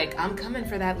would be like, I'm coming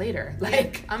for that later.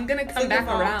 Like, I'm gonna come back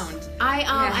around.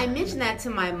 I mentioned that to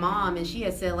my mom, and she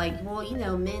had said like, well, you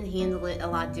know, men handle it a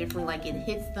lot differently. Like it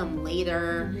hits them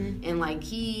later, and like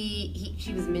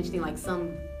she was mentioning like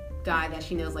some guy that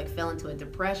she knows like fell into a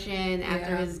depression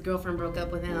after his girlfriend broke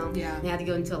up with him. Yeah. And had to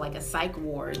go into like a psych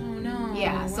ward. Oh no.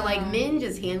 Yeah. So like Wow. men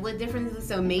just handle it differently.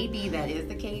 So maybe that is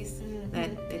the case. That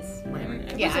it's whatever.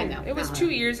 I know. It was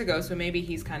 2 years ago, so maybe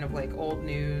he's kind of like old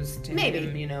news to Maybe.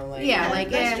 him, you know, like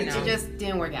it just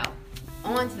didn't work out.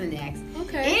 On to the next.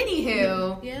 Okay.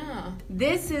 Anywho, Yeah.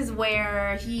 this is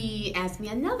where he asked me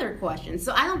another question.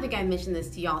 So I don't think I mentioned this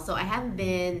to y'all. So I haven't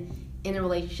been in a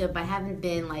relationship. I haven't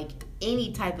been like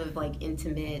any type of like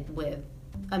intimate with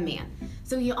a man.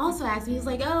 So he also asked me, he's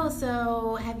like, oh,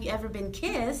 so have you ever been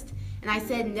kissed? And I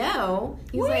said no.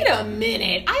 He's Wait a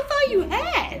minute. I thought you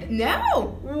had.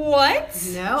 no. What?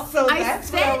 No. So I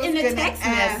that's what I said was in the gonna text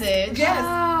ask. message. Yes. Oh,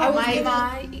 I was my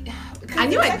gonna- God. I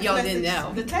knew The text y'all message- didn't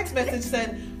know. The text message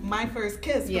said my first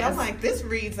kiss, but Yes. I'm like, this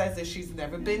reads as if she's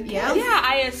never been kissed. Yeah. Yeah,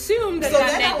 I assumed that So that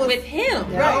then I meant was- with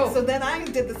him. No. Right, so then I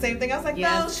did the same thing. I was like, no,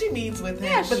 Yes. she means with him.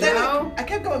 Yeah, but then no. I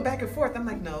kept going back and forth. I'm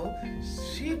like, no,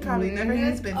 she probably never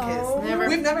has been kissed. Oh, Never.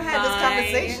 We've never had this my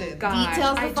conversation. God.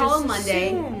 Details to I follow just Monday.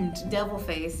 assumed. Devil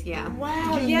face, yeah.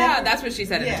 Wow. You Yeah, never- that's what she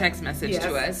said in Yeah. the text message Yes.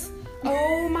 to us.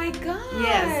 Oh my gosh.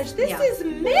 Yes. This Yeah. is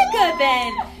mega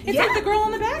then. It's Yeah. like the girl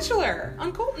on The Bachelor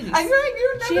on Colton. I'm right,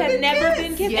 you've She never had been never kissed.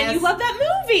 been kissed. Yes. And you love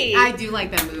that movie. I do like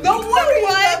that movie. Don't worry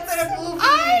What? about that movie.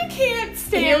 I can't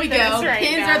stand Here we this go. right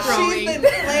Pins now. are thrown. She's been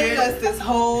playing us this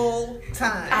whole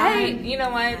time. You know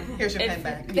what? Here's your It-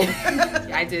 pen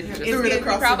back. I did just. Threw it You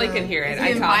across the probably room. could hear it. It's I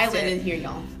getting tossed violent it. in here,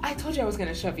 y'all. I told you I was going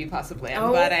to shove you possibly. I'm Oh.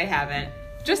 glad I haven't.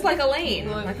 Just like Elaine.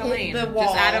 Look, Like hit Elaine. the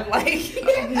wall. Just out of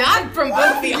like Not from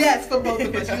both of you. Yes, for both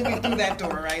of us. You'll be through that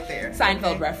door right there. Seinfeld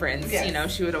Okay. reference. Yes. You know,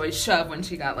 she would always shove when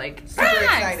she got like Super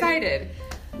excited.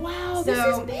 Wow, this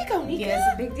is big, Onika. Yeah,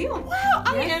 it's a big deal. Wow,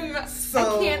 I Yes. am.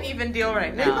 So- I can't even deal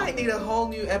right We now. might need a whole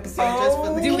new episode just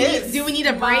for the Do kiss. we need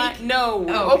a break? No.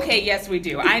 Oh, okay. Okay, yes, we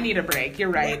do. I need a break. You're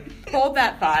right. Hold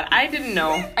that thought. I didn't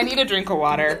know. I need a drink of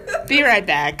water. Be right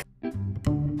back.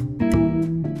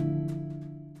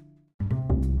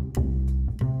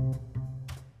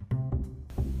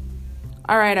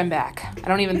 All right, I'm back. I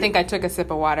don't even think I took a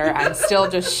sip of water. I'm still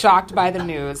just shocked by the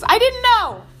news. I didn't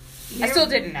know. I still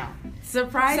didn't know.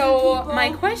 Surprising So people. my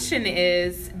question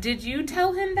is, did you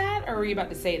tell him that, or were you about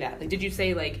to say that? Like, did you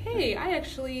say like, "Hey, I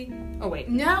actually"? Oh wait,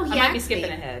 No, he I might be asked skipping me.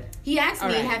 ahead. He asked All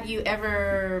me, right. have you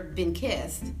ever been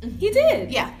kissed? He did.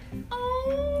 Yeah.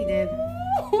 Oh, He did.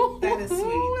 That is sweet.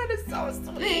 That is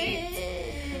so sweet.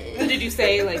 Did you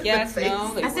say like yes, Face.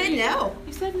 no? Like, I said no.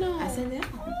 You said no. I said no.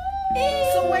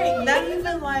 So wait, not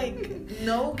even like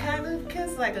no kind of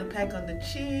kiss, like a peck on the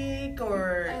cheek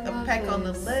or a peck on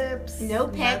the lips. No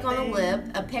peck on nothing? the lip,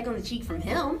 a peck on the cheek from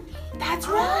him. That's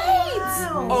right.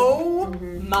 Wow. Oh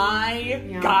my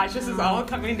gosh, this is all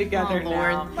coming together Oh,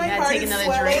 Lord. now. My Gotta heart take is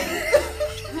another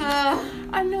swelling.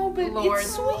 I know, but Lord.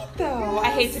 it's sweet though. I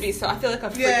hate to be so. I feel like a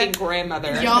freaking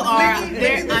grandmother. Y'all are.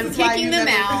 Maybe I'm this is why kicking you them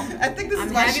never- out. I think this I'm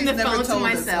is why having she's the never phone to told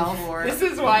us myself. before. This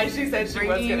is why she said she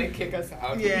was Freaking- gonna kick us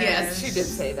out. Yes. She did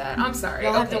say that. I'm sorry.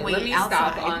 You'll have to Okay, wait let me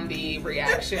outside. stop on the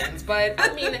reactions. But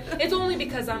I mean, it's only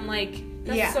because I'm like,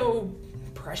 that's so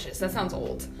precious. That sounds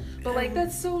old. But like,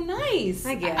 that's so nice.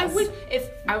 I guess. I wish, if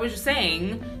I was just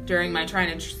saying during my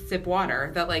trying to sip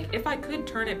water that like, if I could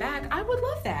turn it back, I would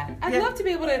love that. I'd love to be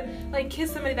able to like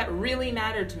kiss somebody that really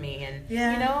mattered to me and, you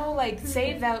know, like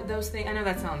save those things. I know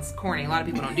that sounds corny. A lot of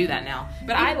people don't do that now.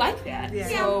 But I like that. Yeah.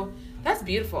 So that's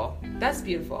beautiful. That's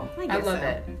beautiful. I guess love so.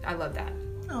 it. I love that.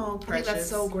 Oh, I precious. think that's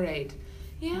so great.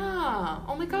 Yeah.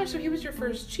 Oh my gosh. So he was your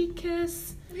first cheek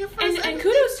kiss. Your first And ever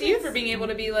kudos to cheek you kiss. for being able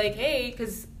to be like, hey,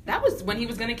 because that was when he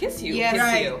was gonna kiss you. Yes. Kiss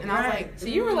Right. you. And I was like, So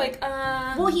you were like,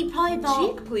 well, he probably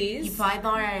thought. cheek, please. He probably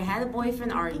thought I had a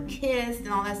boyfriend, already kissed, and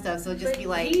all that stuff. So just But be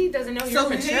like, he doesn't know you're So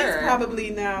mature. he's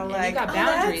probably now and like, you got oh,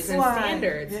 boundaries that's and why.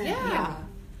 standards. Yeah. Yeah.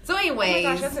 So, Oh my anyways,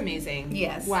 gosh, that's amazing.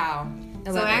 Yes. Wow. I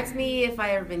so love it. asked me if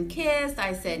I ever been kissed.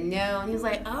 I said no, and he was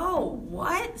like, "Oh,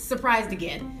 what?" Surprised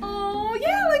again. Oh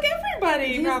yeah, like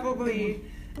everybody probably.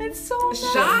 It's so nice.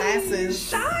 Masses.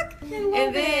 Shock.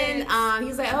 And then he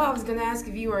was like, "Oh, I was gonna ask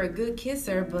if you were a good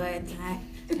kisser, but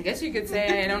I guess you could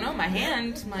say I don't know. My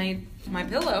hand, my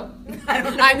pillow. I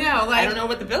don't know. I know, like I don't know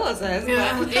what the pillow says.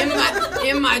 But.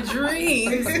 in my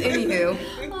dreams." Anywho,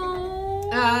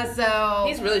 so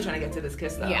He's really trying to get to this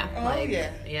kiss though. Yeah. Oh,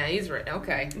 yeah. Yeah, he's right.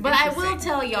 Okay. But I will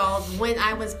Interesting. tell y'all, when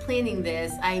I was planning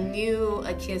this, I knew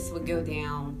a kiss would go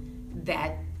down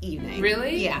that evening.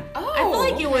 Really? Yeah. Oh, I feel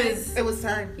like okay. it was. It was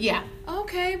time. Yeah.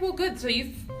 Okay, well, good. So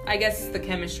I guess the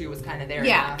chemistry was kind of there.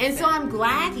 Yeah. enough And so I'm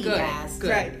glad he good. asked. Good.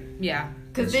 Right. Yeah.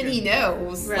 Because then he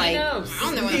knows. Right. Like, He knows. I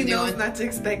don't know what He I'm knows doing. not to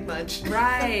expect much.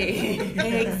 Right.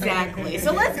 Exactly.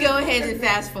 So let's go ahead and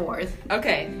fast forward.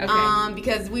 Okay. Okay.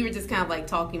 Because we were just kind of like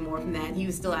talking more from that. And he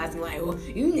was still asking like, well,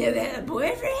 "You never had a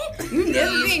boyfriend? You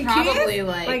never He's been probably kissed?"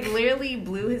 like- literally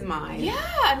blew his mind. Yeah,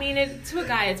 I mean, to a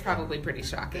guy, it's probably pretty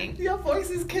shocking. Your voice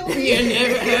is killing me.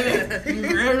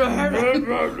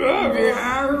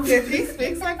 If he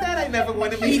speaks like that, I never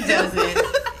want to be He him. doesn't.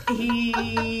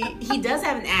 He does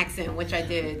have an accent, which I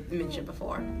did mention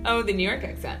before. Oh, the New York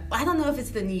accent. I don't know if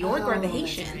it's the New York or the Oh, that's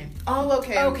Haitian. right. Oh,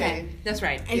 okay. Okay, that's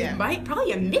right. And Yeah.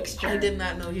 probably a mixture. I did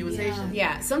not know he was Haitian.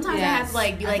 Yeah, sometimes I have to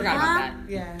like be I like, forgot huh? about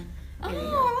that. Yeah.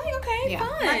 Oh, okay, Yeah. My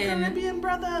fun. Caribbean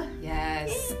brother.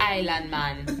 Yes, island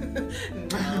man.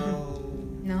 No.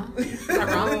 No, is that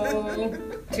wrong?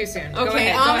 Too soon. Go Okay.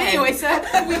 ahead, go ahead. Anyway, so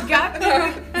we got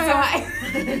there.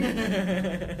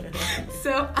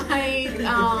 So I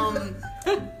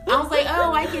was like,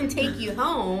 oh, I can take you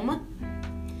home,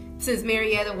 since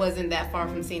Marietta wasn't that far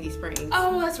from Sandy Springs.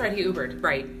 Oh, that's right. He Ubered.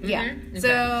 Right. Yeah. Mhm. Okay.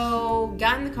 So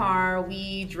got in the car,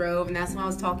 we drove, and that's when I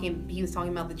was talking. He was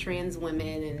talking about the trans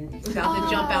women and about to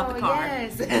jump out the car.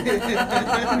 Yes. Yeah.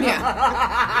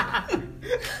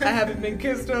 I haven't been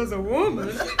kissed as a woman.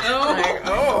 Oh, Like,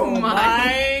 oh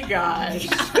my gosh.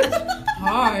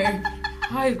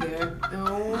 Hi there.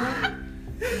 Oh my.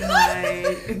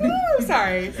 Ooh,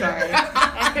 sorry.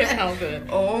 I couldn't help it.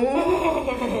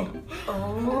 Oh.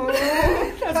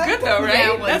 That's good though, right?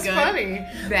 Yeah, it was That's good. funny.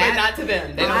 But not to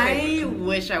them. They don't think I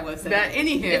wish I would say that.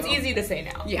 Anywho, it's easy to say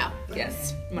now. Yeah.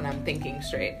 Yes, when I'm thinking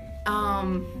straight.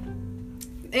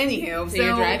 Anywho, So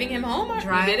you're driving him home?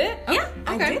 You did it? Oh, Yeah,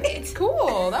 I did it.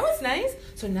 Cool. That was nice.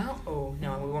 So now, oh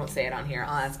no, we won't say it on here.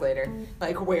 I'll ask later.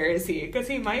 Like, where is he? Because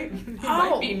he might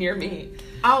be near me.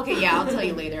 Okay, yeah, I'll tell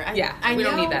you later. We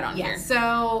don't need that on here.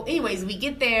 So, anyways, we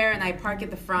get there and I park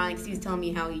at the front because he's telling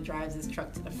me how he drives his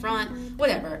truck to the front.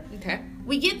 Whatever. Okay.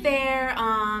 We get there,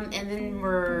 and then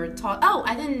we're talking. Oh,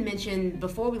 I didn't mention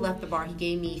before we left the bar, he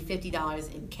gave me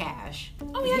 $50 in cash.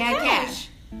 Oh, he had cash.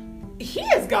 He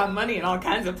has got money in all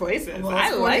kinds of places. Well, I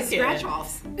it's for like his it. scratch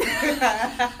offs.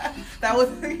 That was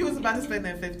he was about to spend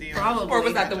that 50. Probably. Or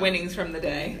was that the winnings from the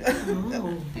day?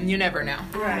 Oh. You never know.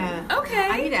 Right. Okay.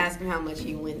 I need to ask him how much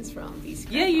he wins from these.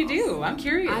 Yeah, you scratch-offs. do. I'm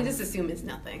curious. I just assume it's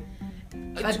nothing.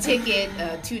 A ticket,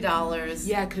 $2.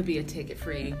 Yeah, it could be a ticket,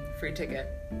 free ticket.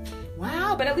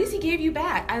 Wow, but at least he gave you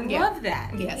back. I love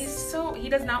that. Yes. He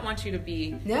does not want you to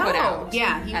be No. put out.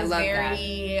 Yeah, he I was love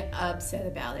very upset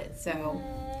about it. So,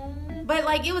 but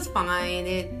like it was fine.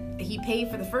 He paid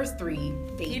for the first 3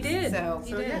 dates. He did. So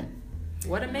He did.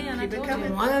 What a man! Keep I it told coming.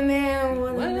 you. What a man.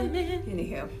 What a man.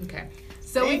 Anyhow. Okay.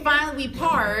 So we finally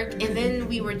park, and then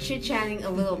we were chit-chatting a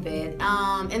little bit.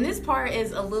 And this part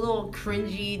is a little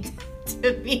cringy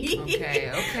to me.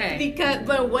 Okay.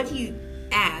 But what he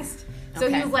asked. So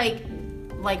Okay. he was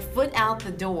like foot out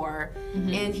the door,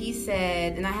 and he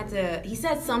said, he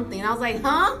said something, and I was like,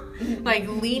 huh? Like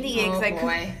leaning in,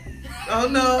 because Oh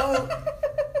no.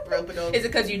 Rope it over. Is it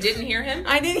because you didn't hear him?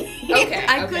 I didn't. Okay,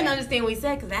 I okay. couldn't understand what he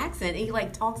said because the accent. And he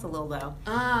like talks a little though.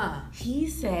 Ah. He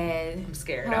said, I'm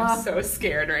scared. I'm so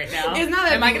scared right now. It's not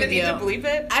that Am I big going of to a need to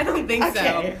deal. bleep it? I don't think so.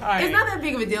 Okay, all right. It's not that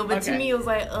big of a deal, but to Okay. me it was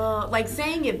like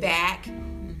saying it back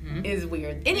is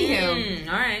weird. Anywho,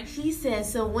 All right. he said,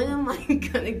 so when am I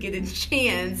gonna get a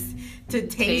chance to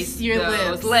taste your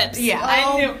those lips? Yeah,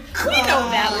 I knew. We know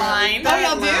that line. That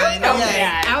y'all do? line, We know yes.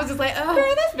 that. I was just like, oh.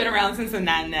 Girl, that's been around since the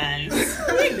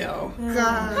 99s. We know.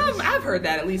 Gosh. I've heard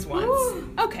that at least once. Ooh.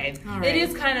 Okay. All right.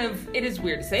 It is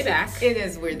weird to say back. It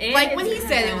is weird. It Like when is he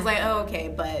said it, kinda- it was like, oh,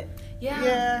 okay, but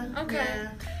Yeah. Okay.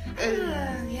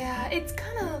 Yeah. Yeah, it's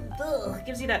kind of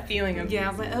gives you that feeling of yeah,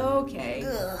 I was like, oh, okay.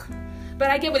 ugh. But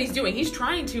I get what he's doing. He's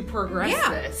trying to progress Yeah.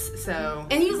 this. So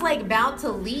And he was like about to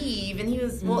leave, and he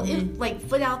was like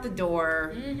foot out the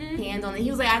door, hand on it. He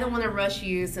was like, I don't want to rush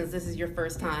you since this is your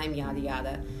first time, yada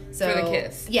yada. So For the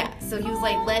kiss. yeah. So he was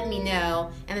like, let me know,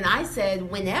 and then I said,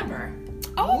 whenever.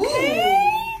 okay.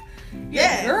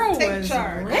 Yes, girl take was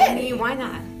charge. I mean, why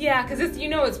not? Yeah, because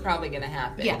it's probably gonna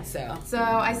happen. Yeah. So So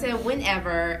I said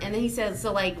whenever, and then he said,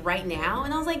 so like right now,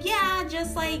 and I was like, yeah,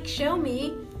 just like show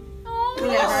me,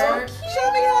 whatever.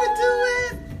 Show me how to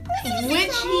do it.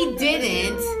 Which he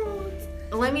didn't.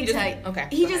 Let me He just- tell you. okay,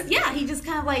 He go just ahead. he just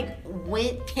kind of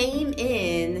like came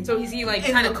in. So he like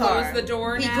In kind the of car. closed the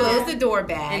door He now closed the door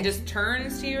back. and just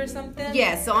turns to you or something?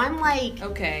 yeah, so I'm like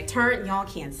Okay. y'all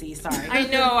can't see, sorry. I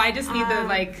know, I just need the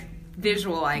like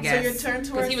visual, I guess. you're turned Because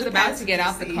towards he was the about to get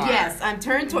out the passenger car. Yes, I'm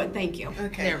turned toward thank you.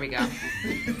 Okay. There we go.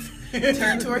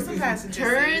 Turn towards the passenger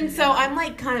Turn seat. so I'm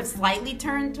like kind of slightly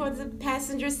turned towards the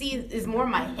passenger seat is more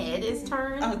my head is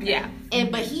turned. Okay. Yeah.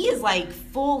 But he is like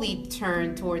fully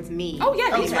turned towards me. Oh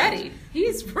yeah, he's Okay. ready.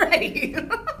 He's ready.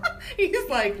 He's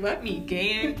like, let me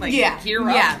gain, like yeah. gear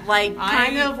up. Yeah, like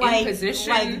kind I'm of in like position.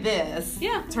 like this.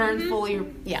 Yeah. Turned Mhm. fully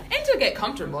yeah. And to get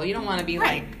comfortable, you don't want to be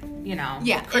Right. like, you know,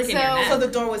 Yeah, cricking and your neck. So the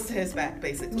door was to his back,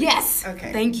 basically. Yes.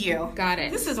 Okay. Thank you. Got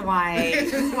it. This is why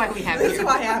we have This is here.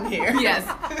 why I'm here. Yes.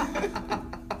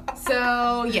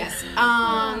 So yes.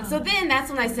 So then that's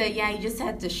when I said, yeah, you just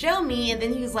had to show me, and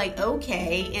then he was like,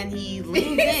 okay, and he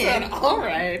leans He said, in. all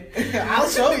right. I'll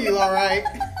show you, all right.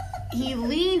 He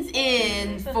leans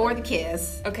in for the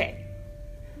kiss, Okay.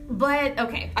 but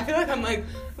okay. I feel like I'm like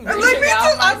Like reaching me too.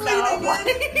 out I'm myself.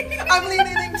 leaning in. I'm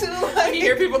leaning in too. When Like, you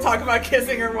hear people talk about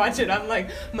kissing or watch it, I'm like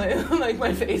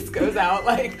my face goes out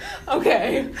like,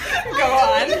 okay, go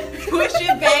on. Push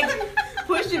it back.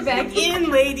 Push it back in,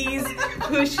 ladies.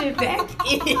 Push it back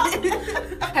in.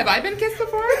 Have I been kissed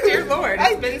before? Dear Lord,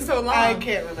 it's been so long. I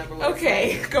can't remember what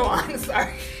Okay, go on.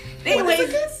 Sorry. What is Anyways,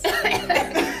 a kiss?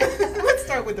 Let's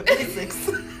start with the basics.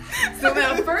 so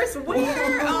now first,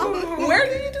 where? Where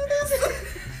do you do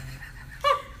this?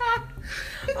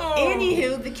 Oh.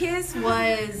 Anywho, the kiss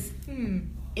was Hmm.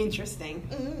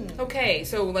 interesting. Okay,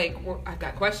 so like I've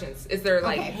got questions. Is there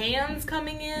like Okay. hands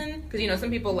coming in? Because you know some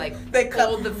people like They cup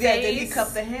hold the Yeah, face. did he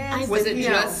cup the hands? Was it Did he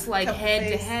just like cup the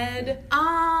head to face? head,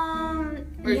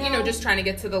 or Yeah. you know just trying to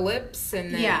get to the lips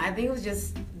and then? Yeah, I think it was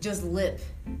just lip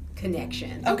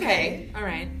connection. Okay. All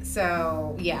right.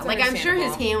 So yeah, It's like I'm sure his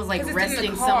understandable. hand was like 'Cause it's in the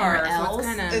resting car, somewhere so it's else.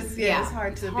 kinda- It's, Yeah. it's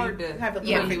hard to Hard be, to- have a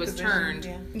Yeah. perfect He was position. turned.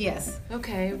 Yeah. Yes.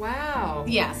 Okay. Wow.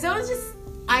 Yeah. So it's just.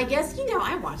 I guess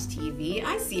I watch TV.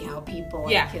 I see how people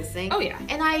are Yeah. kissing. Oh, yeah.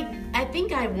 And I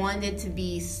think I wanted to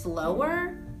be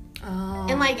slower. Oh.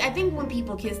 And like I think when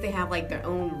people kiss, they have like their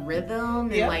own rhythm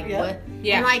and Yep, like yep. what.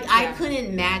 Yeah, And like I yeah.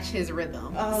 couldn't match his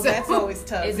rhythm. Oh, So, that's always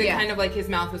tough. Is it Yeah. kind of like his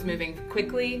mouth was moving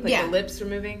quickly, like Yeah. the lips were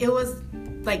moving, It was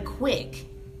like quick.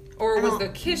 or I was don't- the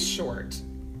kiss short?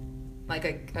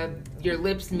 Like your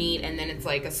lips meet and then it's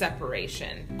like a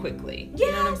separation quickly. Yeah.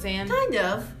 You know what I'm saying? Kind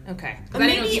of. Okay. Because I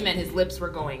didn't know if Maybe- you meant his lips were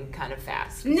going kind of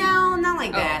fast. No, not like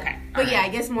Oh, that. okay. But All yeah, right.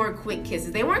 I guess more quick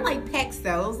kisses. They weren't like pecks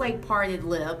though. It was like parted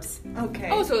lips. Okay.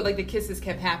 Oh, so like the kisses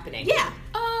kept happening. Yeah.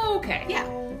 Oh, okay. Yeah.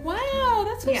 Wow,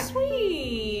 that's so Yeah.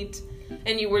 sweet.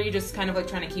 And were you just kind of like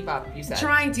trying to keep up? You said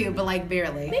Trying to, but like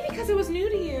barely. maybe because it was new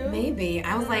to you. Maybe.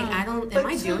 I was like, I don't. Am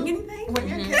I doing anything? When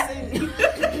you're kissing,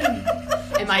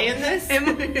 Am I in this?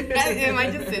 Am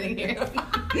I just sitting here?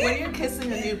 when you're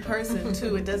kissing a new person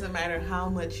too, it doesn't matter how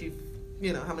much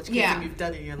how much kissing Yeah. you've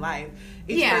done in your life.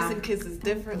 Each Yeah. person kisses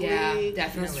differently. Yeah,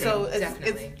 definitely. So it's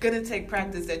Definitely. gonna take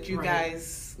practice that you Right.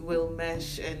 guys will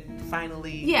mesh and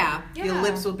finally Yeah. your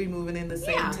lips will be moving in the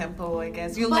same Yeah. tempo, I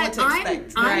guess. You'll know what But to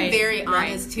expect. I'm very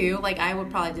honest too. Like I would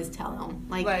probably just tell him,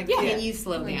 can you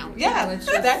slow down? Yeah,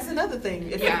 that's another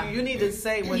thing. If you need to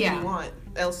say what Yeah. you want,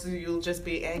 else you'll just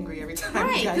be angry every time.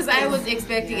 Right, because I was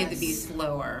expecting it to be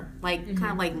slower, like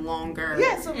kind of like longer.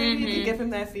 Yeah, so maybe you can give him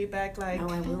that feedback, like, Oh,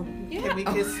 I will. can we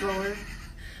kiss slower?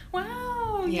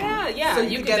 Wow. Yeah. Yeah. So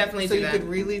you could definitely so do you that. could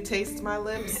really taste my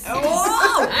lips. Whoa!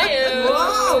 Whoa.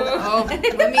 Oh,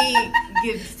 let me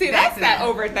get See, back that's to that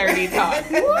over 30 talk.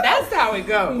 That's how it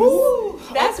goes. Ooh,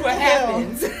 That's what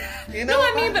happens. You No,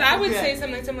 I mean, but I would yeah. say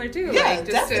something similar too. Yeah, like,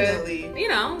 just definitely.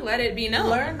 to, let it be known.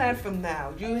 Learn that from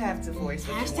now. You have to voice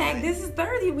what you Hashtag want. this is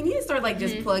 30. We need to start like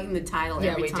just plugging the title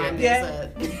Yeah, every we do. time Yeah.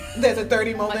 there's There's a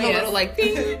 30 moment. Like a little like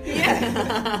ding.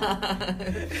 Yeah.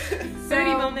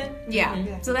 30 moment.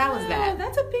 Yeah. So that was Oh, that.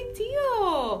 that's a big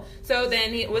deal. So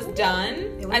then it was done.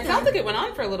 It was It sounds done. like it went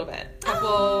on for a little bit.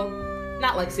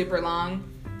 Not like super long.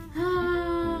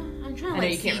 I'm trying to I know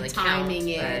like you can't see really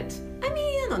timing count, it. I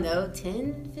mean, I don't know,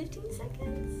 10, 15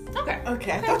 seconds. Okay.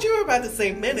 Okay, I thought you were about to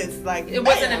say minutes. Like It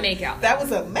wasn't a makeout. That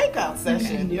was a makeout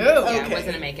session. No. Yeah, Okay. it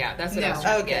wasn't a makeout. That's what I No. was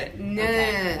trying to Okay. get. No,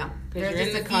 Okay. no. 'Cause There's you're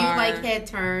just in a the few car. like head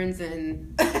turns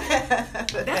and That's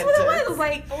that's what it was. It was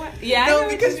like, Yeah. I No, know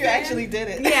what because you're you saying. actually did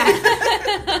it.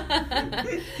 yeah.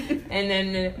 And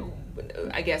then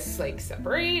I guess like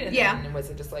separate. And Yeah. then was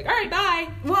it just like, all right, bye.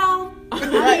 Well,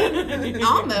 Right.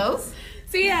 almost.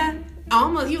 See ya.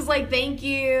 Almost. He was like, thank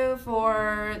you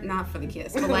for, not for the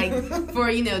kiss, but like for,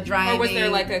 driving. Or was there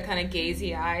like a kind of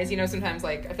gazy eyes? Sometimes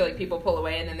like I feel like people pull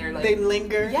away and then they're like, They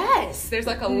linger. yes. There's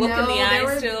like a look in the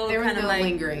eyes still, there was kind of no like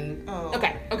lingering. Oh.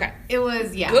 Okay. It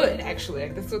was, yeah. Good actually.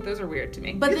 Like, those are weird to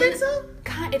me. But You then, think so?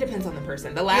 God, it depends on the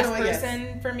person. The last what, yes.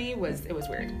 person for me was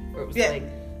weird. Where it was Yeah. like,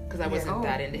 because I wasn't Oh.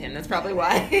 that into him. That's probably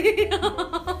why.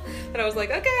 But I was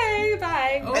like, okay,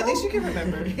 bye. Oh. At least you can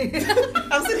remember.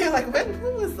 I'm sitting here like,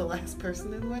 who was the last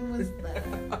person and when was that?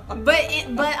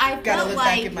 but I Gotta felt look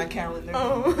back like, at my calendar.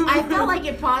 I felt like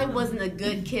it probably wasn't a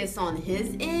good kiss on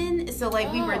his end. So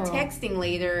like we were Oh. texting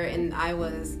later and I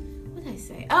was, what did I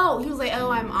say? Oh, he was like, oh,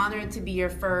 I'm honored to be your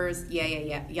first, yeah,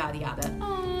 yada yada.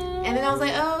 And then I was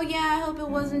like, oh yeah, I hope it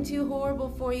wasn't too horrible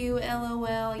for you,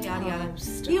 LOL, yada yada.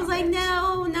 stop He was like, it.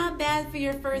 no, not bad for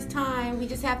your first time. We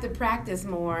just have to practice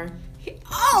more.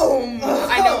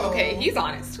 I know. Okay, he's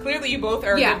honest. Clearly, you both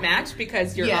are a Yeah. good match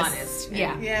because you're Yes. honest. And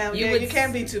Yeah. Yeah, would you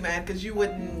can't be too mad because you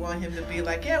wouldn't want him to be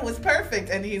like, yeah, it was perfect.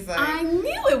 And he's like, I knew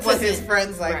it to his wasn't.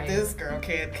 friends, like, Right. this girl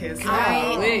can't kiss. I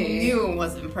Golly. knew it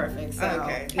wasn't perfect. So,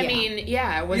 Okay. I yeah. mean,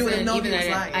 yeah, it You would've wasn't known even he was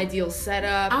an lying. ideal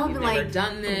setup. I would You've be never like,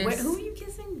 done this. Who are you kissing?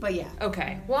 But yeah.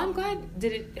 Okay. Well, I'm glad.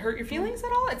 Did it hurt your feelings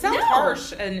at all? It sounds No.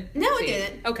 harsh. And No, it see,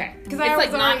 didn't. Okay. 'Cause It's I like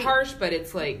was not already- harsh, but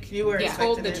it's like You were he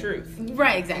told the expecting it. truth.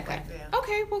 Right, exactly. Yeah.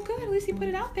 Okay. Well, good. At least he put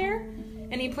it out there,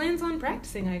 and he plans on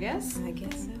practicing. I guess. I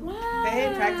guess so. Wow.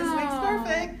 Hey, practice makes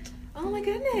perfect. Oh my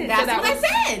goodness. That's So that what was-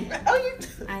 I said. Oh,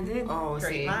 you. I did. Oh,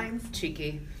 Great see, minds.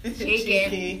 cheeky.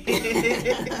 Cheeky.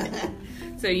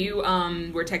 So you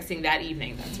were texting that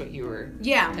evening. That's what you were.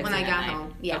 Yeah, texting when I that got night.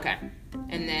 home. Yeah. Okay.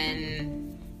 And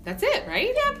then that's it, right?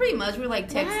 Yeah, pretty much. We were like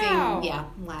texting. Wow. Yeah,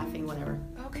 laughing, whatever.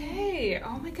 Okay.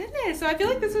 Oh my goodness. So I feel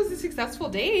like this was a successful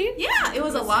date. Yeah, it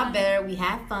was a lot better. We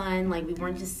had fun. Like, we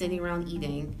weren't just sitting around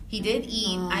eating. He did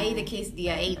eat. I ate a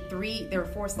quesadilla. I ate 3. There were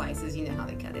 4 slices. You know how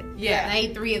they cut it. Yeah. And I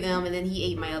ate 3 of them, and then he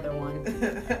ate my other one.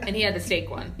 And he had the steak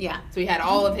one. Yeah. So he had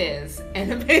all of his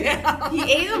and a big house. He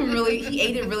ate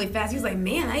it really fast. He was like,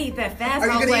 man, I ate that fast. Are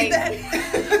you I was gonna like, eat that?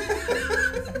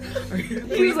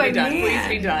 He was like, be done. man.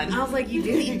 Please be done. I was like, you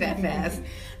did eat that fast.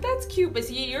 That's cute, but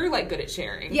see, you're like good at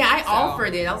sharing. Yeah, I So-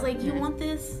 offered it. I was like, you want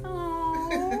this?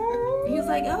 Aw. He was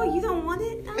like, oh, you don't want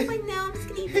it? I was like, no, I'm just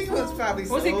gonna eat this He was one. probably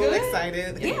Was so it good?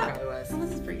 excited. Yeah, it Yeah. probably was. Oh,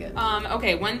 this is pretty good.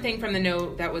 Okay, one thing from the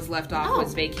note that was left off Oh.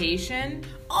 was vacation,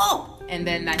 Oh! and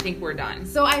then I think we're done.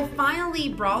 So I finally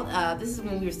brought up, this is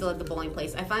when we were still at the bowling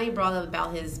place, I finally brought up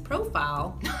about his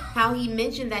profile, how he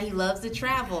mentioned that he loves to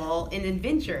travel and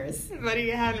adventures. But he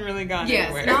hadn't really gone Yes,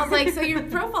 anywhere. and I was like, so your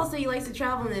profile says he likes to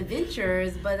travel and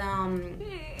adventures, but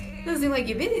doesn't seem like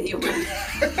you've been anywhere.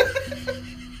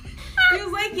 He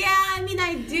was like, yeah, I mean,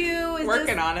 I do. It's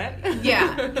working just, on it.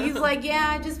 Yeah. He's like, yeah,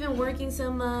 I've just been working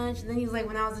so much. And then he was like,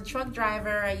 when I was a truck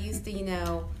driver, I used to,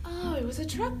 Oh, it was a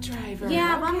truck driver.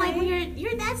 yeah, but I'm like, well, Okay.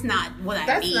 you're that's not what I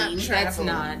That's mean. not That's travel.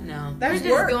 not, no. That's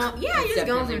You're work. just going, yeah, you're just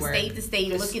going definitely from work. state to state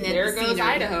looking at There the goes scenery.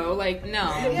 Idaho. Like, no.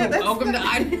 Yeah, that's Welcome to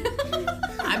not- Idaho.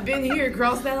 I've been here.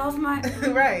 Cross that off my.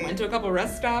 Right. Went to a couple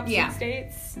rest stops Yeah. in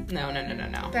States. No.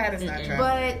 That is not true.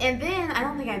 And then, I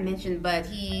don't think I mentioned, but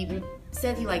he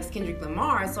said he likes Kendrick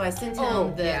Lamar, so I sent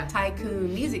him the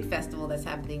Tycoon Music Festival that's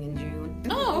happening in June.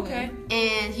 Oh, okay.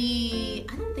 And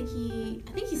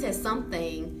I think he said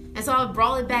something. And so I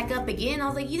brought it back up again. I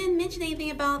was like, you didn't mention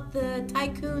anything about the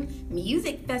Tycoon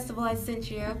Music Festival I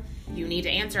sent you. You need to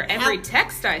answer every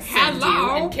text I send you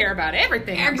and care about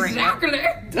everything I bring up.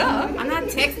 Duh. I'm not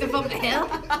texting from hell.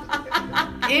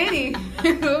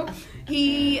 Anywho,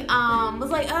 he was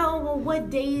like, oh, well, what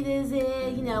date is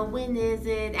it? You know, when is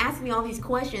it? Asking me all these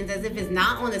questions as if it's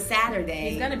not on a Saturday.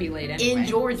 He's going to be late anyway. In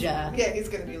Georgia. Yeah, he's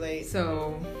going to be late.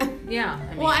 So, yeah. I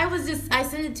mean, well, I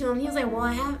sent it to him. He was like,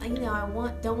 well,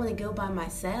 don't want to go by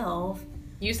myself.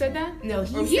 You said that? No,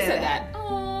 he said that.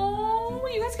 Oh,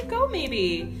 you guys could go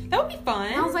maybe. That would be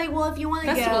fun. I was like, well, if you want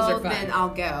to go, then I'll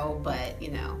go. But,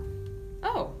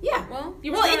 Oh. Yeah. Well,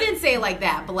 it didn't say it like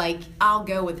that, but like, I'll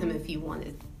go with him if he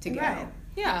wanted to go. Right.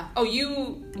 Yeah. Oh,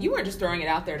 you weren't just throwing it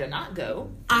out there to not go.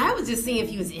 I was just seeing if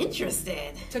he was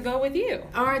interested. To go with you.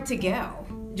 Or to go.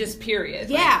 Just period.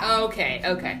 Yeah. Like,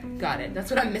 okay. Got it.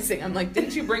 That's what I'm missing. I'm like,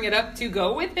 didn't you bring it up to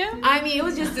go with him? I mean, it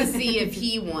was just to see if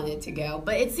he wanted to go.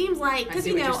 But it seems like, because,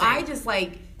 I just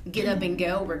like get up and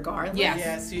go regardless.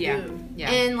 Yes, you do.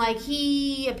 Yeah. And like,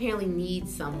 he apparently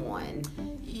needs someone.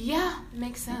 Yeah,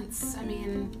 makes sense. I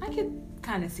mean, I could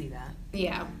kind of see that.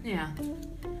 Yeah. Yeah.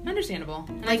 Understandable.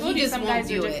 And like, I told he you, just some won't guys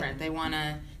do are different.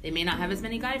 They may not have as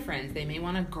many guy friends. They may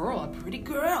want a pretty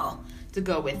girl, to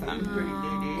go with them.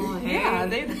 Oh, hey. Yeah,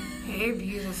 Hey,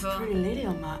 beautiful. pretty lady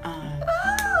on my arm.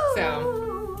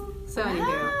 So anywho.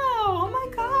 wow, oh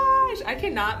my gosh. I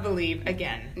cannot believe,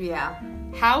 again, Yeah.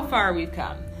 how far we've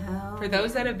come. Oh. For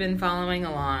those that have been following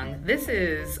along,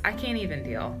 I can't even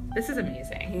deal. This is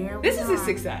amazing. This is a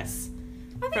success.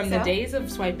 From the days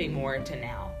of swiping more to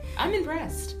now. I'm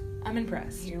impressed.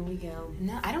 Here we go.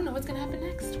 No, I don't know what's going to happen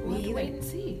next. We'll have to wait and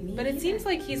see. But it seems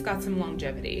like he's got some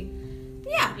longevity.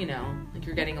 Yeah. Like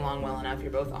you're getting along well enough.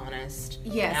 You're both honest.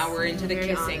 Yes. Now we're into the Very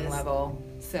kissing honest. level.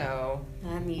 So.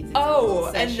 That needs its own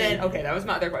And session. then, okay, that was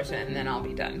my other question. And then I'll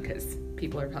be done because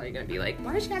people are probably going to be like,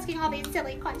 why are you asking all these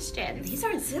silly questions? These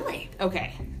aren't silly.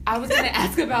 Okay. I was going to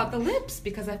ask about the lips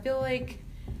because I feel like,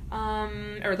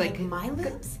 or like my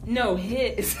lips? No,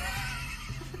 his.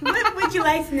 What would you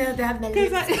like to know about my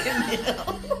lips?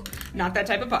 Not that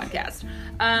type of podcast.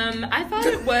 I thought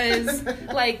it was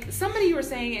like somebody you were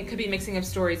saying it could be mixing of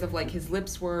stories of like his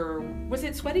lips were. Was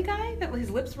it Sweaty Guy that his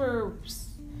lips were?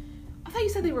 I thought you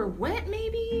said they were wet,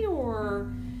 maybe,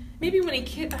 or maybe when he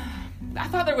kissed. I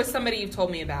thought there was somebody you've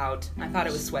told me about. I thought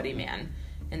it was Sweaty Man.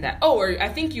 And that, or I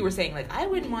think you were saying, like, I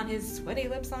wouldn't want his sweaty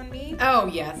lips on me. Oh,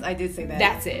 yes, I did say that.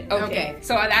 That's it. Okay.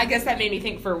 So I guess that made me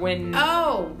think for when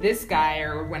this guy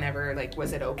or whenever, like,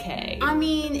 was it okay? I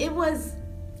mean, it was,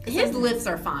 his lips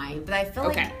are fine, but I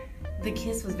felt Okay. like the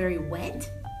kiss was very wet.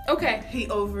 Okay. He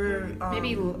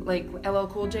Maybe, like, LL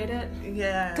Cool J did?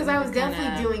 Yeah. Because I was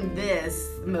definitely doing this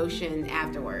motion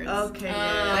afterwards. Okay.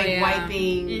 Like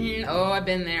wiping. Mm-hmm. Oh, I've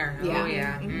been there. Yeah. Oh,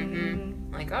 yeah. Mm-hmm.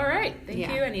 Like, all right. Thank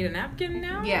you. I need a napkin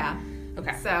now? Yeah.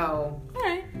 Okay. So. All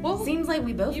right. Well, seems like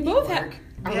we both you need both work.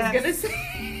 have. I was going to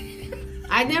say.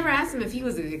 I never asked him if he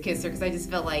was a good kisser because I just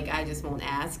felt like I just won't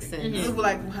ask since.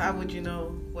 Like, how would you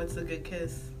know what's a good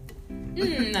kiss?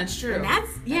 That's true. And that's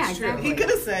exactly. He could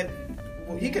have said,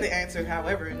 he could have answered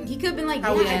however. He could have been like,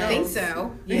 How would I you think know?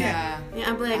 so. Yeah. Yeah,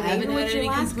 I'm like, I haven't had any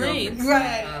complaints.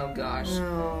 Right. Oh, gosh.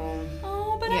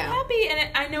 Oh, but I'm happy,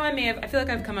 and I know I feel like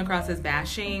I've come across as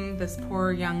bashing this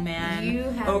poor young man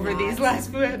over these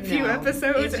last few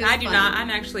episodes, and I do not.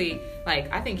 I'm actually,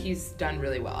 like, I think he's done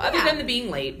really well, other than the being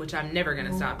late, which I'm never going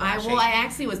to stop bashing. I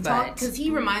actually was talking, because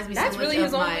he reminds me so much of That's really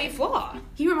his only flaw.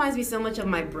 He reminds me so much of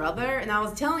my brother, and I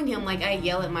was telling him, like, I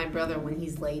yell at my brother when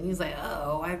he's late, and he was like,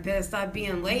 oh, I better stop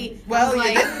being late. Well, you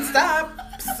didn't stop,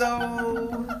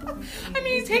 so... I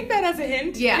mean, take that as a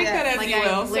hint. Yeah. Take that as like, you will,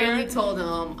 I literally told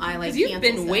him, because you've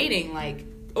been waiting, like,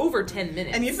 over 10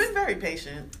 minutes. And you've been very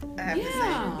patient, I have to say.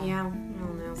 Yeah, I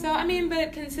don't know. So, I mean,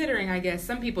 but considering, I guess,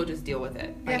 some people just deal with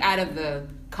it. Like, out of the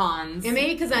cons. And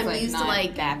maybe because I'm like, used to,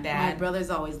 like, that bad. My brother's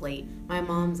always late. My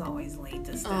mom's always late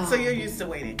to stuff. So you're used to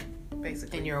waiting,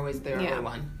 basically. And you're always the early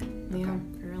one.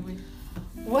 Yeah, early.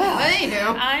 Well,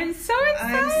 anywho. I'm so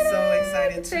excited. I'm so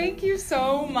excited, too. Thank you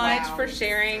so much for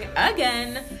sharing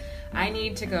again. I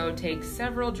need to go take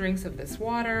several drinks of this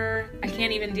water. I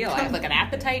can't even deal. I have like an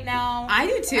appetite now. I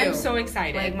do too. I'm so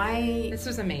excited. Like this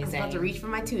was amazing. I'm about to reach for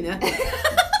my tuna.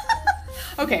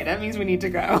 Okay, that means we need to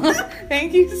go.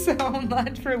 Thank you so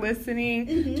much for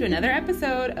listening to another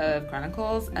episode of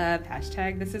Chronicles of #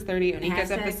 This is 30,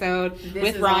 Onika's episode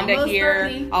with Rhonda here.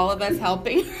 30. All of us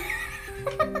helping.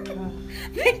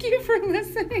 Thank you for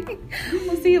listening.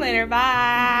 We'll see you later.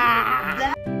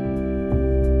 Bye.